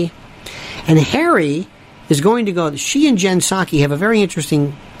Harry. And Harry is going to go, she and Jen Psaki have a very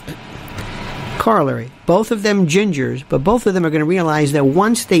interesting corollary. Both of them gingers, but both of them are going to realize that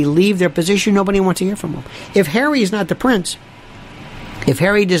once they leave their position, nobody wants to hear from them. If Harry is not the prince, if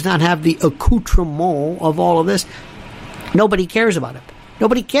Harry does not have the accoutrement of all of this, nobody cares about it.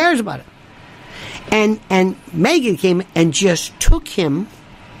 Nobody cares about it. And Meghan came and just took him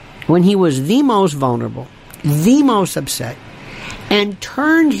when he was the most vulnerable, the most upset, and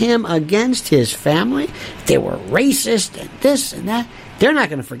turned him against his family. They were racist and this and that. They're not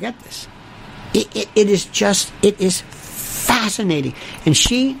going to forget this. It is fascinating.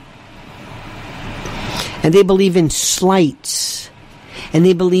 And they believe in slights. And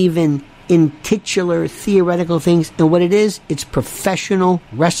they believe in titular theoretical things. And what it is, it's professional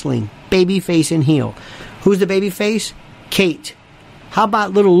wrestling. Baby face and heel. Who's the baby face? Kate. How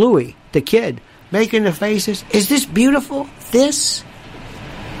about little Louis, the kid, making the faces? Is this beautiful? This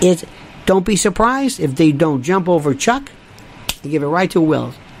is. Don't be surprised if they don't jump over Chuck. They give it right to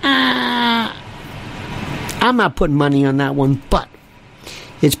Will. I'm not putting money on that one, but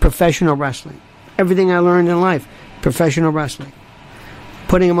it's professional wrestling. Everything I learned in life, professional wrestling.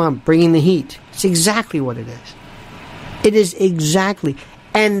 Putting them on, bringing the heat. It's exactly what it is. It is exactly.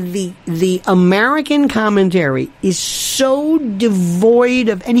 And the American commentary is so devoid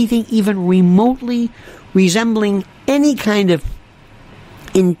of anything even remotely resembling any kind of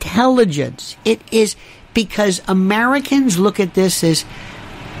intelligence. It is because Americans look at this as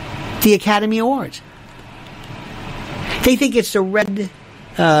the Academy Awards. They think it's the red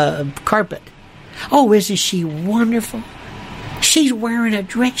carpet. Oh, isn't she wonderful? She's wearing a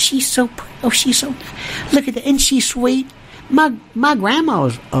dress. She's so pretty. Oh, she's so... Look at that. Isn't she sweet? My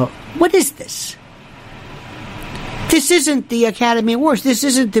grandma's... what is this? This isn't the Academy Awards. This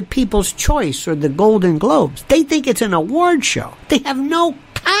isn't the People's Choice or the Golden Globes. They think it's an award show. They have no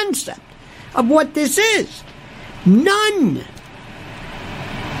concept of what this is. None.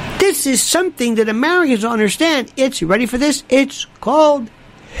 This is something that Americans don't understand. You ready for this? It's called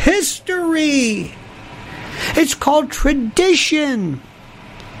history. It's called tradition.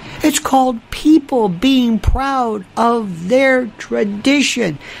 It's called people being proud of their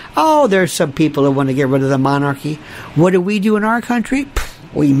tradition. Oh, there's some people who want to get rid of the monarchy. What do we do in our country?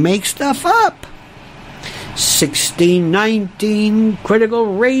 We make stuff up. 1619,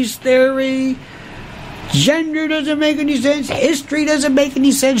 critical race theory. Gender doesn't make any sense. History doesn't make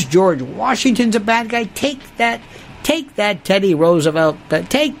any sense. George Washington's a bad guy. Take that Teddy Roosevelt.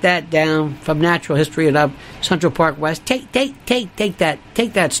 Take that down from Natural History of Central Park West. Take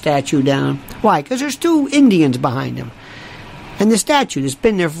that statue down. Why? Because there's two Indians behind him, and the statue that's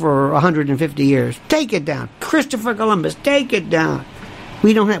been there for 150 years. Take it down. Christopher Columbus. Take it down.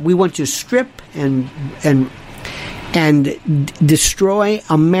 We want to strip and destroy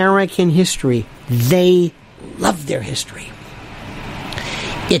American history. They love their history.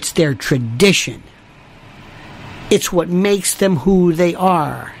 It's their tradition. It's what makes them who they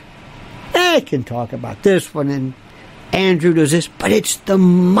are. They can talk about this one, and Andrew does this, but it's the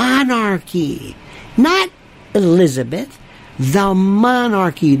monarchy, not Elizabeth. The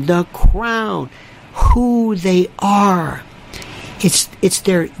monarchy, the crown, who they are. It's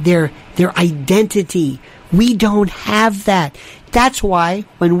their identity. We don't have that. That's why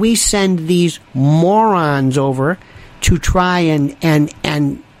when we send these morons over to try and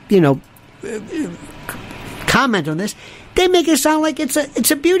comment on this, they make it sound like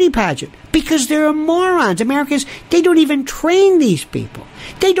it's a beauty pageant because they're morons. Americans, they don't even train these people.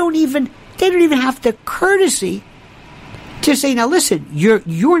 They don't even have the courtesy to say, now listen,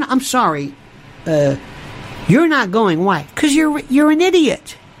 you're not, I'm sorry, you're not going. Why? Because you're an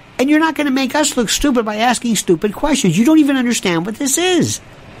idiot. And you're not going to make us look stupid by asking stupid questions. You don't even understand what this is.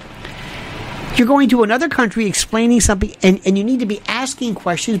 You're going to another country explaining something, and you need to be asking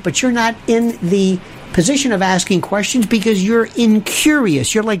questions, but you're not in the position of asking questions because you're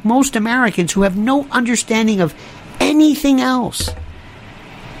incurious. You're like most Americans who have no understanding of anything else.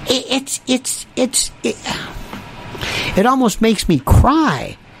 It almost makes me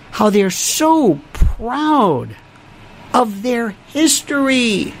cry how they're so proud of their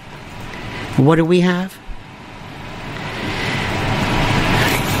history. What do we have?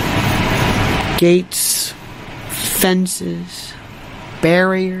 Gates, fences,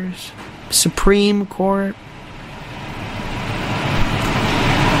 barriers, Supreme Court.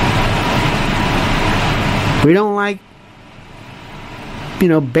 We don't like,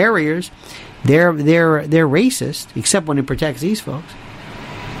 barriers. They're racist, except when it protects these folks.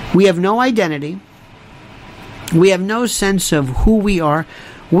 We have no identity. We have no sense of who we are.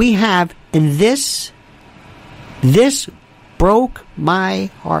 We have, and this broke my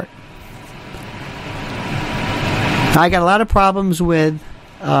heart. I got a lot of problems with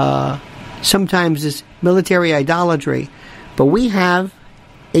sometimes this military idolatry, but we have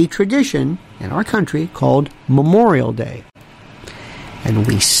a tradition in our country called Memorial Day. And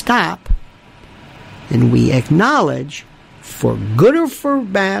we stop and we acknowledge, for good or for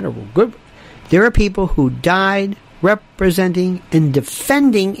bad, or good, there are people who died representing and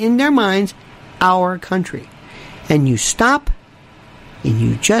defending in their minds our country. And you stop and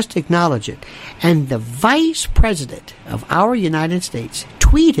you just acknowledge it. And the vice president of our United States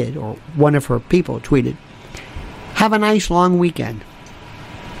tweeted, or one of her people tweeted, "Have a nice long weekend,"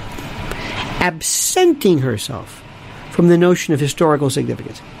 absenting herself from the notion of historical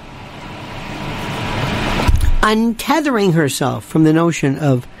significance, untethering herself from the notion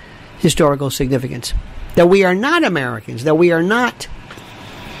of historical significance, that we are not Americans, that we are not.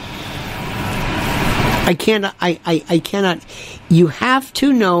 I cannot. You have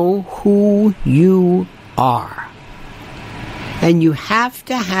to know who you are. And you have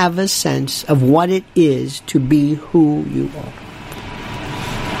to have a sense of what it is to be who you are.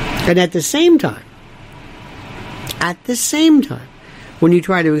 And at the same time, when you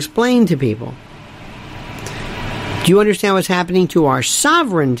try to explain to people, do you understand what's happening to our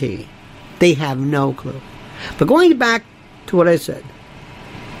sovereignty? They have no clue. But going back to what I said,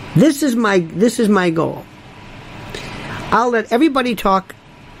 this is my goal. I'll let everybody talk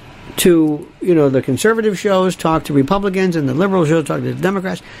to, the conservative shows, talk to Republicans, and the liberal shows, talk to the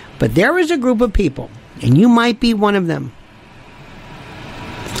Democrats. But there is a group of people, and you might be one of them,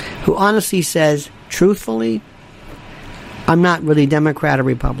 who honestly says, truthfully, I'm not really Democrat or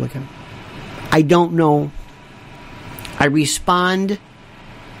Republican. I don't know. I respond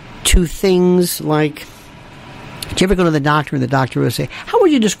to things like, do you ever go to the doctor and the doctor will say, how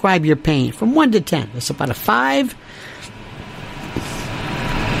would you describe your pain? From 1 to 10. It's about a 5.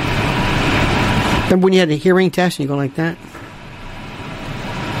 Remember when you had a hearing test and you go like that?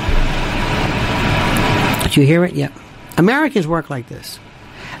 Did you hear it? Yeah. Americans work like this.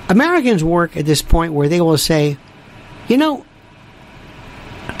 Americans work at this point where they will say, I didn't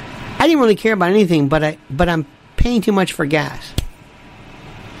really care about anything, but I'm paying too much for gas.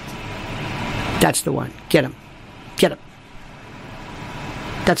 That's the one. Get him. Get him.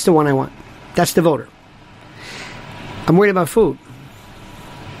 That's the one I want. That's the voter. I'm worried about food.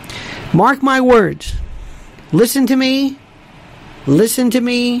 Mark my words. Listen to me. Listen to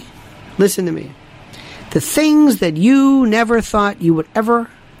me. Listen to me. The things that you never thought you would ever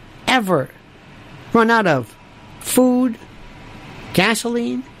run out of: food,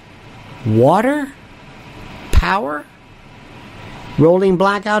 gasoline, water, power. Rolling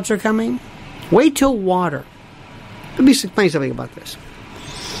blackouts are coming. Wait till water. Let me explain something about this.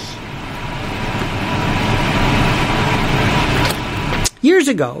 Years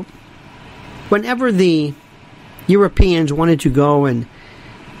ago, whenever the Europeans wanted to go and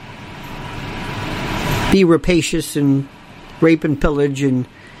be rapacious and rape and pillage and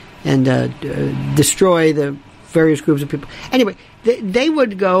destroy the various groups of people. Anyway, they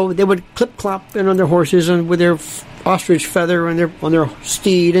would clip-clop on their horses and with their ostrich feather on their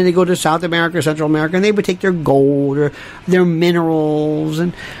steed, and they go to South America, Central America, and they would take their gold or their minerals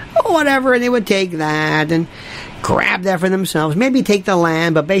and whatever, and they would take that and grab that for themselves. Maybe take the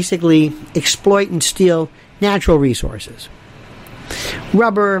land, but basically exploit and steal natural resources.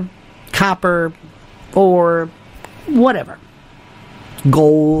 Rubber, copper, ore, whatever.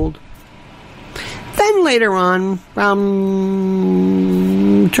 Gold. Then later on, around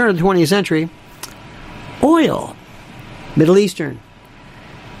turn of the 20th century, oil. Middle Eastern.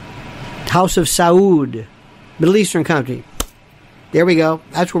 House of Saud. Middle Eastern country. There we go.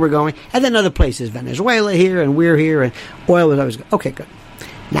 That's where we're going. And then other places. Venezuela here, and we're here, and oil was always good. Okay, good.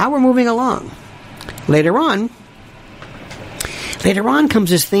 Now we're moving along. Later on comes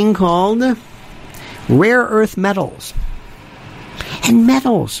this thing called rare earth metals. And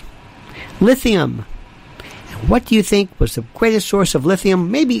metals. Lithium. What do you think was the greatest source of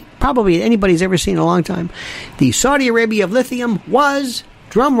lithium? Probably anybody's ever seen in a long time. The Saudi Arabia of lithium was,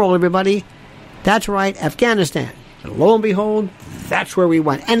 drum roll everybody, that's right, Afghanistan. And lo and behold, that's where we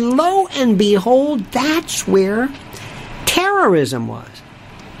went. And lo and behold, that's where terrorism was.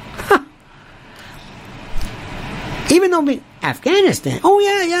 Even though Afghanistan,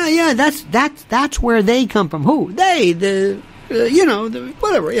 that's where they come from. Who? They,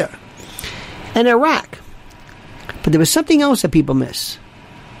 whatever, yeah. And Iraq. But there was something else that people miss.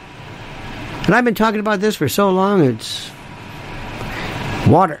 And I've been talking about this for so long, it's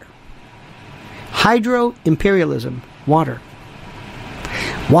water. Hydro-imperialism. Water.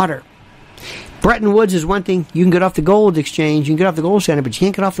 Bretton Woods is one thing. You can get off the gold exchange, you can get off the gold standard, but you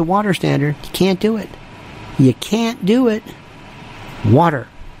can't get off the water standard. You can't do it. You can't do it. Water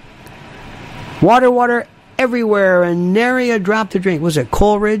everywhere, and nary a drop to drink. Was it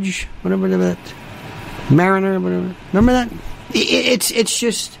Coleridge? Whatever that. Mariner, whatever. Remember that? It's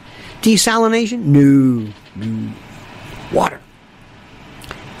just desalination? No. Water.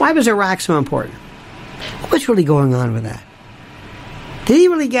 Why was Iraq so important? What's really going on with that? Did he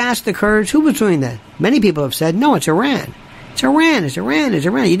really gas the Kurds? Who was doing that? Many people have said, no, it's Iran. It's Iran.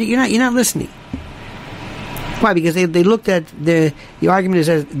 You're not listening. Why? Because they looked at the argument is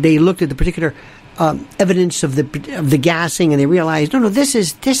that they looked at the particular evidence of the gassing, and they realized, no, this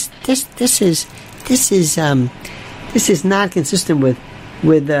is not consistent with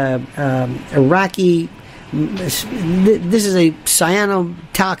Iraqi. This is a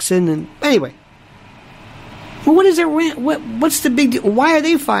cyanotoxin, and anyway. Well, what is Iran? What's the big deal? Why are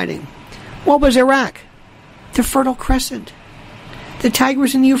they fighting? What was Iraq? The Fertile Crescent, the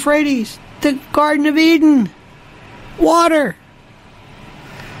Tigris and the Euphrates, the Garden of Eden. Water.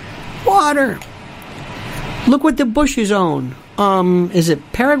 Look what the Bushes own. Is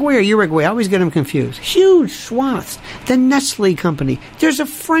it Paraguay or Uruguay? I always get them confused. Huge swaths. The Nestle company. There's a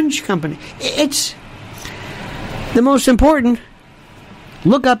French company. It's the most important.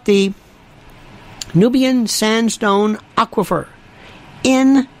 Look up the Nubian Sandstone Aquifer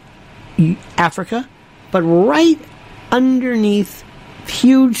in Africa, but right underneath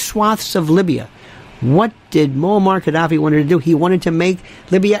huge swaths of Libya. What did Muammar Gaddafi want to do? He wanted to make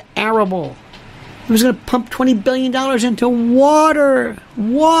Libya arable. He was going to pump $20 billion into water.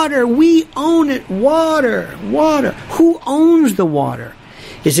 Water. We own it. Water. Who owns the water?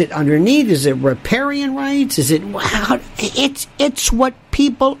 Is it underneath? Is it riparian rights? Is it... It's what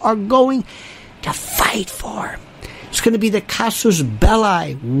people are going to fight for. It's going to be the casus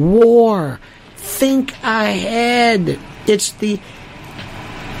belli, war. Think ahead.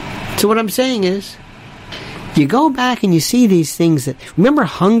 So what I'm saying is, you go back and you see these things that... Remember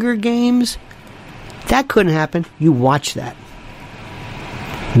Hunger Games? That couldn't happen. You watch that.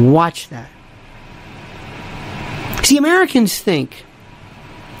 See, Americans think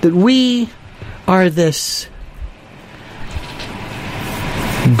that we are this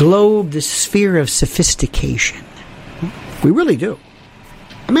globe, this sphere of sophistication. We really do.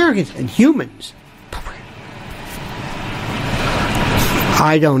 Americans and humans.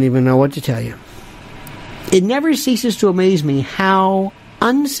 I don't even know what to tell you. It never ceases to amaze me how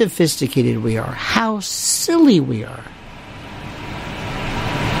unsophisticated we are, how silly we are.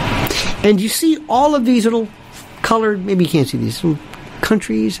 And you see all of these little colored, maybe you can't see these, little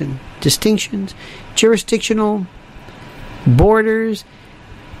countries and distinctions, jurisdictional borders,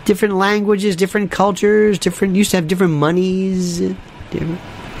 different languages, different cultures, used to have different monies.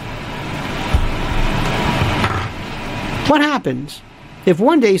 What happens if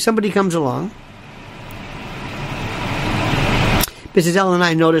one day somebody comes along? Mrs. Ellen and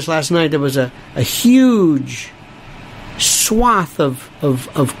I noticed last night there was a huge swath of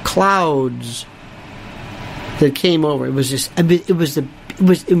clouds that came over. It was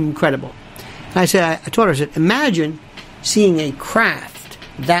incredible. And I told her, imagine seeing a craft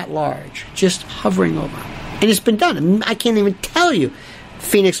that large just hovering over. And it's been done. I can't even tell you.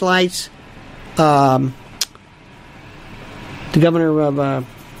 Phoenix Lights, the governor of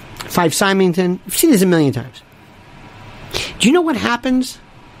Fife Symington. I've seen this a million times. Do you know what happens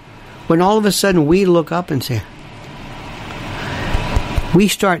when all of a sudden we look up and say, we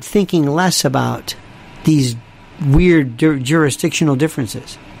start thinking less about these weird jurisdictional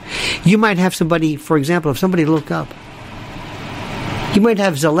differences? You might have somebody, for example, if somebody look up, you might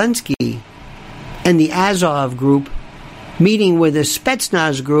have Zelensky and the Azov group meeting with the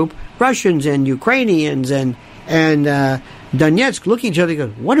Spetsnaz group, Russians and Ukrainians and Donetsk, looking at each other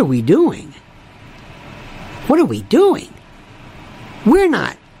and go, what are we doing? What are we doing? We're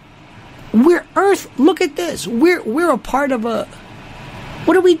not. We're Earth. Look at this. We're a part of a...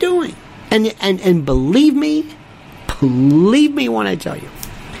 What are we doing? And believe me when I tell you,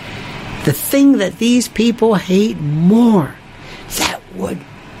 the thing that these people hate more, that would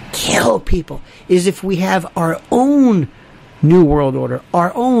kill people, is if we have our own New World Order,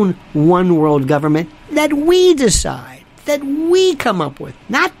 our own one world government that we decide, that we come up with.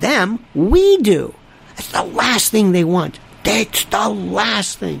 Not them, we do. That's the last thing they want. That's the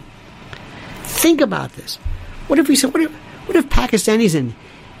last thing. Think about this. What if we said, what if Pakistanis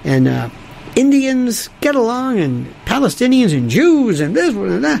and Indians get along, and Palestinians and Jews and this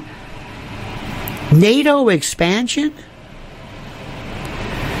and that? NATO expansion?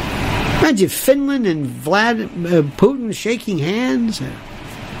 Imagine Finland and Putin shaking hands.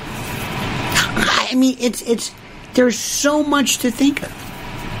 I mean, it's there's so much to think of.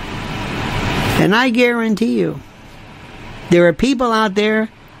 And I guarantee you, there are people out there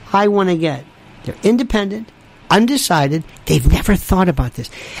I want to get. They're independent, undecided. They've never thought about this.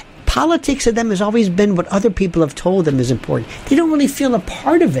 Politics to them has always been what other people have told them is important. They don't really feel a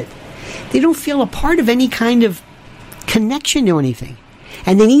part of it. They don't feel a part of any kind of connection to anything.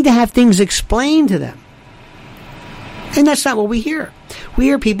 And they need to have things explained to them. And that's not what we hear. We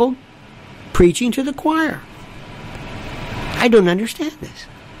hear people preaching to the choir. I don't understand this.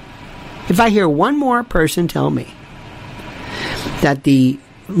 If I hear one more person tell me that the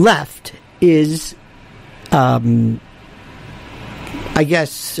left is,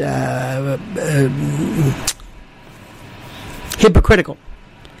 hypocritical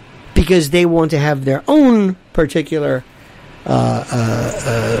because they want to have their own particular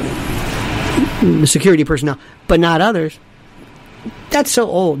security personnel, but not others. That's so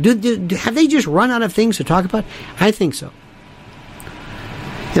old. Have they just run out of things to talk about? I think so.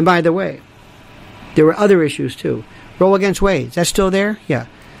 And by the way, there were other issues too. Roe against Wade, is that still there? Yeah.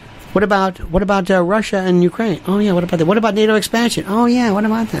 What about Russia and Ukraine? Oh yeah, what about that? What about NATO expansion? Oh yeah, what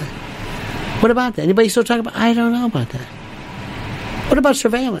about that? What about that? Anybody still talking about? I don't know about that. What about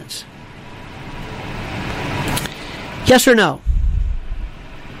surveillance? Yes or no?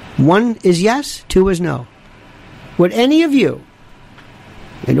 1 is yes, 2 is no. Would any of you,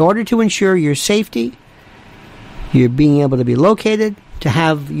 in order to ensure your safety, your being able to be located, to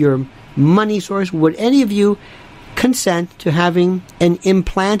have your money source, would any of you consent to having an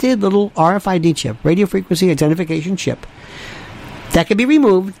implanted little RFID chip, radio frequency identification chip, that could be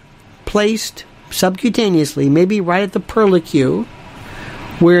removed, placed subcutaneously, maybe right at the perlicue,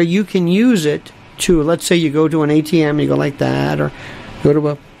 where you can use it to, let's say you go to an ATM, you go like that, or go to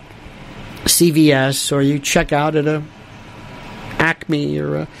a CVS, or you check out at a Acme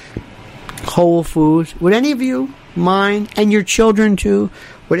or a Whole Foods. Would any of you mind, and your children too,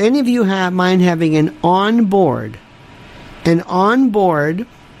 would any of you mind having an onboard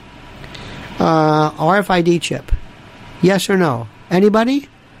RFID chip? Yes or no? Anybody?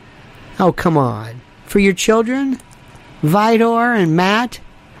 Oh, come on. For your children? Vidor and Matt?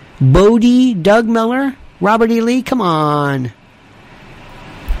 Bodie, Doug Miller, Robert E. Lee? Come on.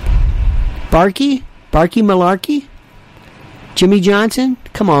 Barkey Malarkey? Jimmy Johnson?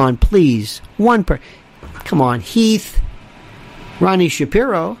 Come on, please. Come on, Heath, Ronnie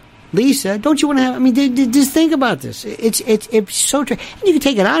Shapiro, Lisa. Don't you want to have? I mean, just think about this. It's so true. And you can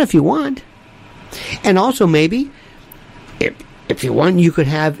take it out if you want. And also maybe, if you want, you could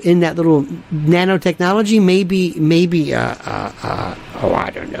have in that little nanotechnology, maybe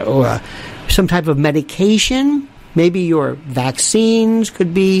I don't know, some type of medication. Maybe your vaccines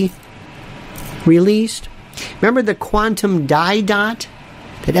could be released. Remember the quantum dye dot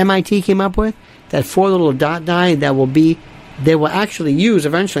that MIT came up with? That 4 little dot dye that they will actually use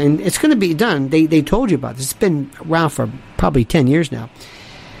eventually, and it's going to be done. They told you about this. It's been around for probably 10 years now.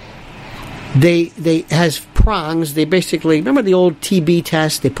 They has prongs. They basically, remember the old TB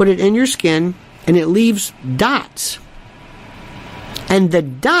test? They put it in your skin, and it leaves dots. And the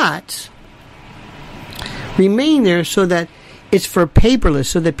dots remain there so that it's for paperless,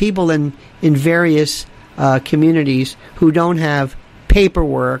 so that people in various communities who don't have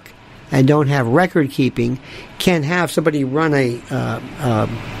paperwork and don't have record keeping can have somebody run a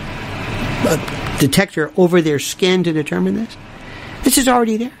detector over their skin to determine this. This is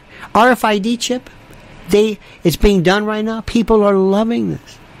already there. RFID chip, it's being done right now. People are loving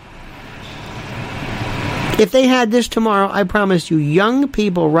this. If they had this tomorrow, I promise you, young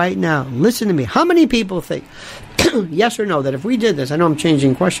people right now, listen to me. How many people think, yes or no, that if we did this, I know I'm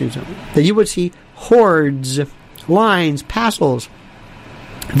changing questions, that you would see hordes, lines, passels,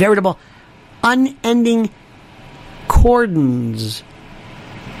 veritable unending cordons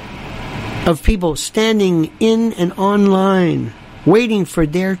of people standing in and online waiting for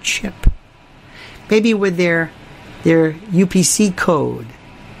their chip, maybe with their UPC code,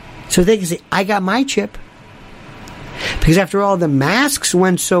 So they can say, I got my chip. Because after all, the masks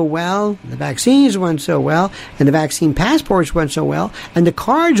went so well, the vaccines went so well, and the vaccine passports went so well, and the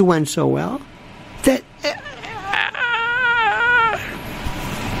cards went so well, that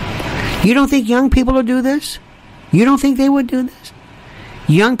you don't think young people will do this? You don't think they would do this?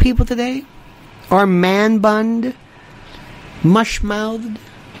 Young people today are man-bunned, mush-mouthed,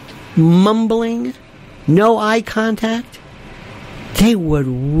 mumbling, no eye contact. They would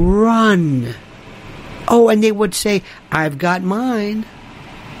run. Oh, and they would say, I've got mine.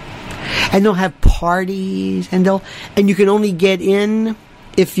 And they'll have parties, and you can only get in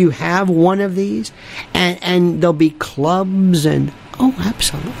if you have one of these, and there'll be clubs, and oh,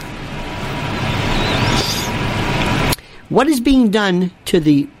 absolutely. What is being done to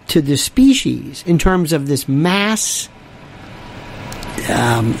the species in terms of this mass,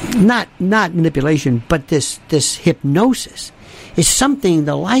 not manipulation, but this hypnosis, is something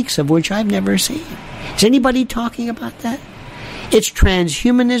the likes of which I've never seen. Is anybody talking about that? It's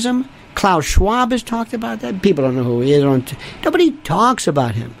transhumanism. Klaus Schwab has talked about that. People don't know who he is. Nobody talks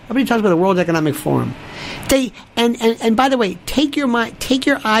about him. Nobody talks about the World Economic Forum. And by the way, take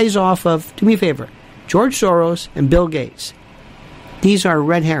your eyes off of, do me a favor, George Soros and Bill Gates. These are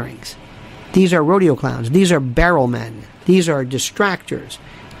red herrings. These are rodeo clowns. These are barrel men. These are distractors.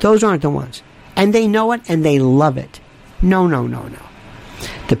 Those aren't the ones. And they know it and they love it. No.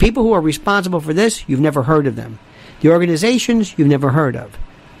 The people who are responsible for this, you've never heard of them. The organizations, you've never heard of.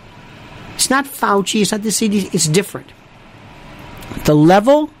 It's not Fauci, it's not the CDC, it's different. The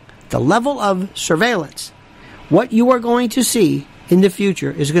level of surveillance, what you are going to see in the future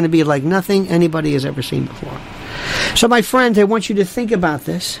is going to be like nothing anybody has ever seen before. So my friends, I want you to think about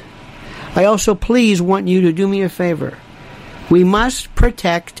this. I also please want you to do me a favor. We must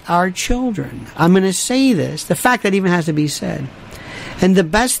protect our children. I'm going to say this, the fact that even has to be said. And the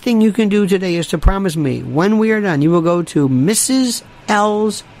best thing you can do today is to promise me, when we are done, you will go to Mrs.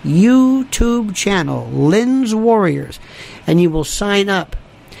 L's YouTube channel, Lynn's Warriors, and you will sign up.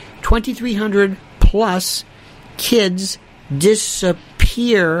 2,300 plus kids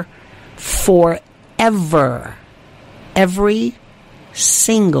disappear forever. Every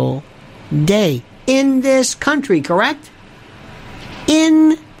single day. In this country, correct?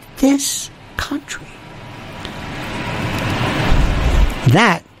 In this country.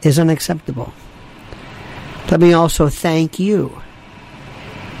 That is unacceptable. Let me also thank you.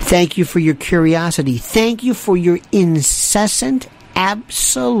 Thank you for your curiosity. Thank you for your incessant,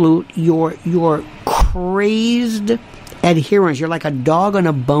 absolute, your crazed adherence. You're like a dog on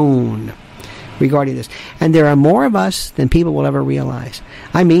a bone regarding this. And there are more of us than people will ever realize.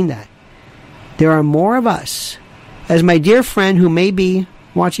 I mean that. There are more of us. As my dear friend who may be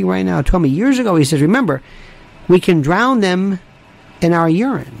watching right now told me years ago, he says, remember, we can drown them in our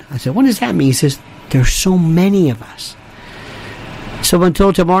urine. I said, what does that mean? He says, there's so many of us. So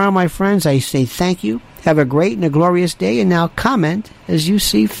until tomorrow, my friends, I say thank you. Have a great and a glorious day. And now comment as you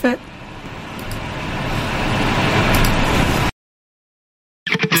see fit.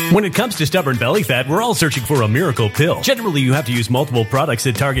 When it comes to stubborn belly fat, we're all searching for a miracle pill. Generally, you have to use multiple products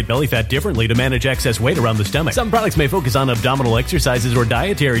that target belly fat differently to manage excess weight around the stomach. Some products may focus on abdominal exercises or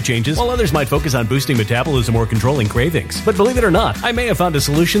dietary changes, while others might focus on boosting metabolism or controlling cravings. But believe it or not, I may have found a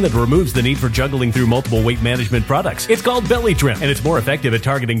solution that removes the need for juggling through multiple weight management products. It's called Belly Trim, and it's more effective at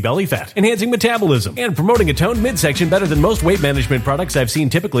targeting belly fat, enhancing metabolism, and promoting a toned midsection better than most weight management products I've seen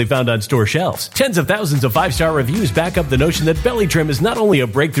typically found on store shelves. Tens of thousands of 5-star reviews back up the notion that Belly Trim is not only a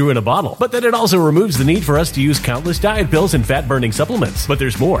breakthrough in a bottle, but that it also removes the need for us to use countless diet pills and fat-burning supplements. But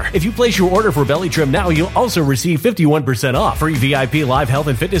there's more. If you place your order for Belly Trim now, you'll also receive 51% off, free VIP live health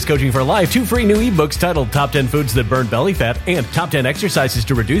and fitness coaching for life, 2 free new ebooks titled Top 10 Foods That Burn Belly Fat and Top 10 Exercises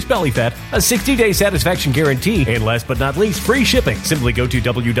to Reduce Belly Fat, a 60-day satisfaction guarantee, and last but not least, free shipping. Simply go to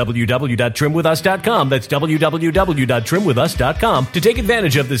www.trimwithus.com. That's www.trimwithus.com to take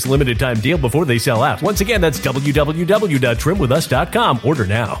advantage of this limited time deal before they sell out. Once again, that's www.trimwithus.com. Order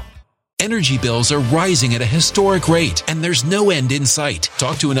now. Energy bills are rising at a historic rate, and there's no end in sight.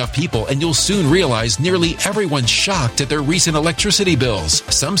 Talk to enough people, and you'll soon realize nearly everyone's shocked at their recent electricity bills.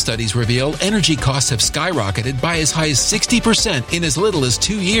 Some studies reveal energy costs have skyrocketed by as high as 60% in as little as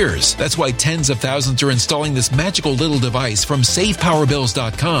 2 years. That's why tens of thousands are installing this magical little device from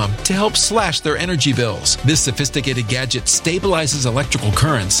SavePowerBills.com to help slash their energy bills. This sophisticated gadget stabilizes electrical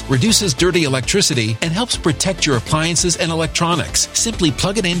currents, reduces dirty electricity, and helps protect your appliances and electronics. Simply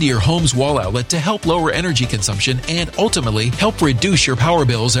plug it into your home's home's wall outlet to help lower energy consumption and ultimately help reduce your power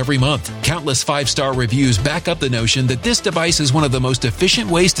bills every month. Countless 5-star reviews back up the notion that this device is one of the most efficient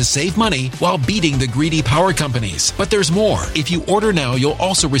ways to save money while beating the greedy power companies. But there's more. If you order now, you'll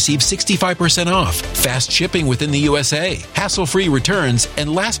also receive 65% off, fast shipping within the USA, hassle-free returns,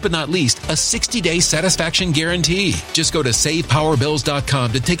 and last but not least, a 60-day satisfaction guarantee. Just go to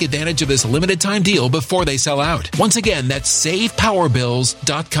SavePowerBills.com to take advantage of this limited time deal before they sell out. Once again, that's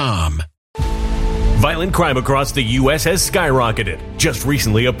SavePowerBills.com. Violent crime across the U.S. has skyrocketed. Just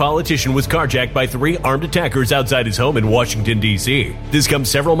recently, a politician was carjacked by 3 armed attackers outside his home in Washington, D.C. This comes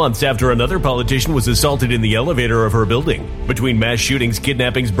several months after another politician was assaulted in the elevator of her building. Between mass shootings,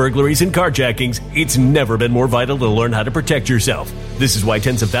 kidnappings, burglaries, and carjackings, it's never been more vital to learn how to protect yourself. This is why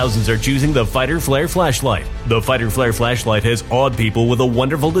tens of thousands are choosing the Fighter Flare flashlight. The Fighter Flare flashlight has awed people with a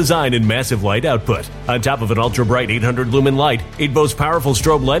wonderful design and massive light output. On top of an ultra-bright 800-lumen light, it boasts powerful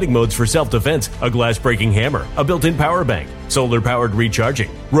strobe lighting modes for self-defense, a glass-breaking hammer, a built-in power bank, solar-powered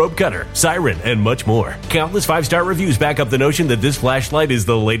recharging, rope cutter, siren, and much more. Countless 5-star reviews back up the notion that this flashlight is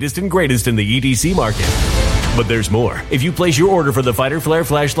the latest and greatest in the EDC market. But there's more. If you place your order for the Fighter Flare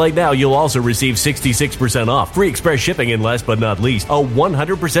flashlight now, you'll also receive 66% off, free express shipping, and last but not least, a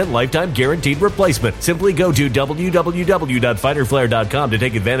 100% lifetime guaranteed replacement. Simply go to www.fighterflare.com to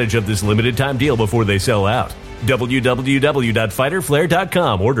take advantage of this limited time deal before they sell out.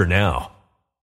 www.fighterflare.com. Order now.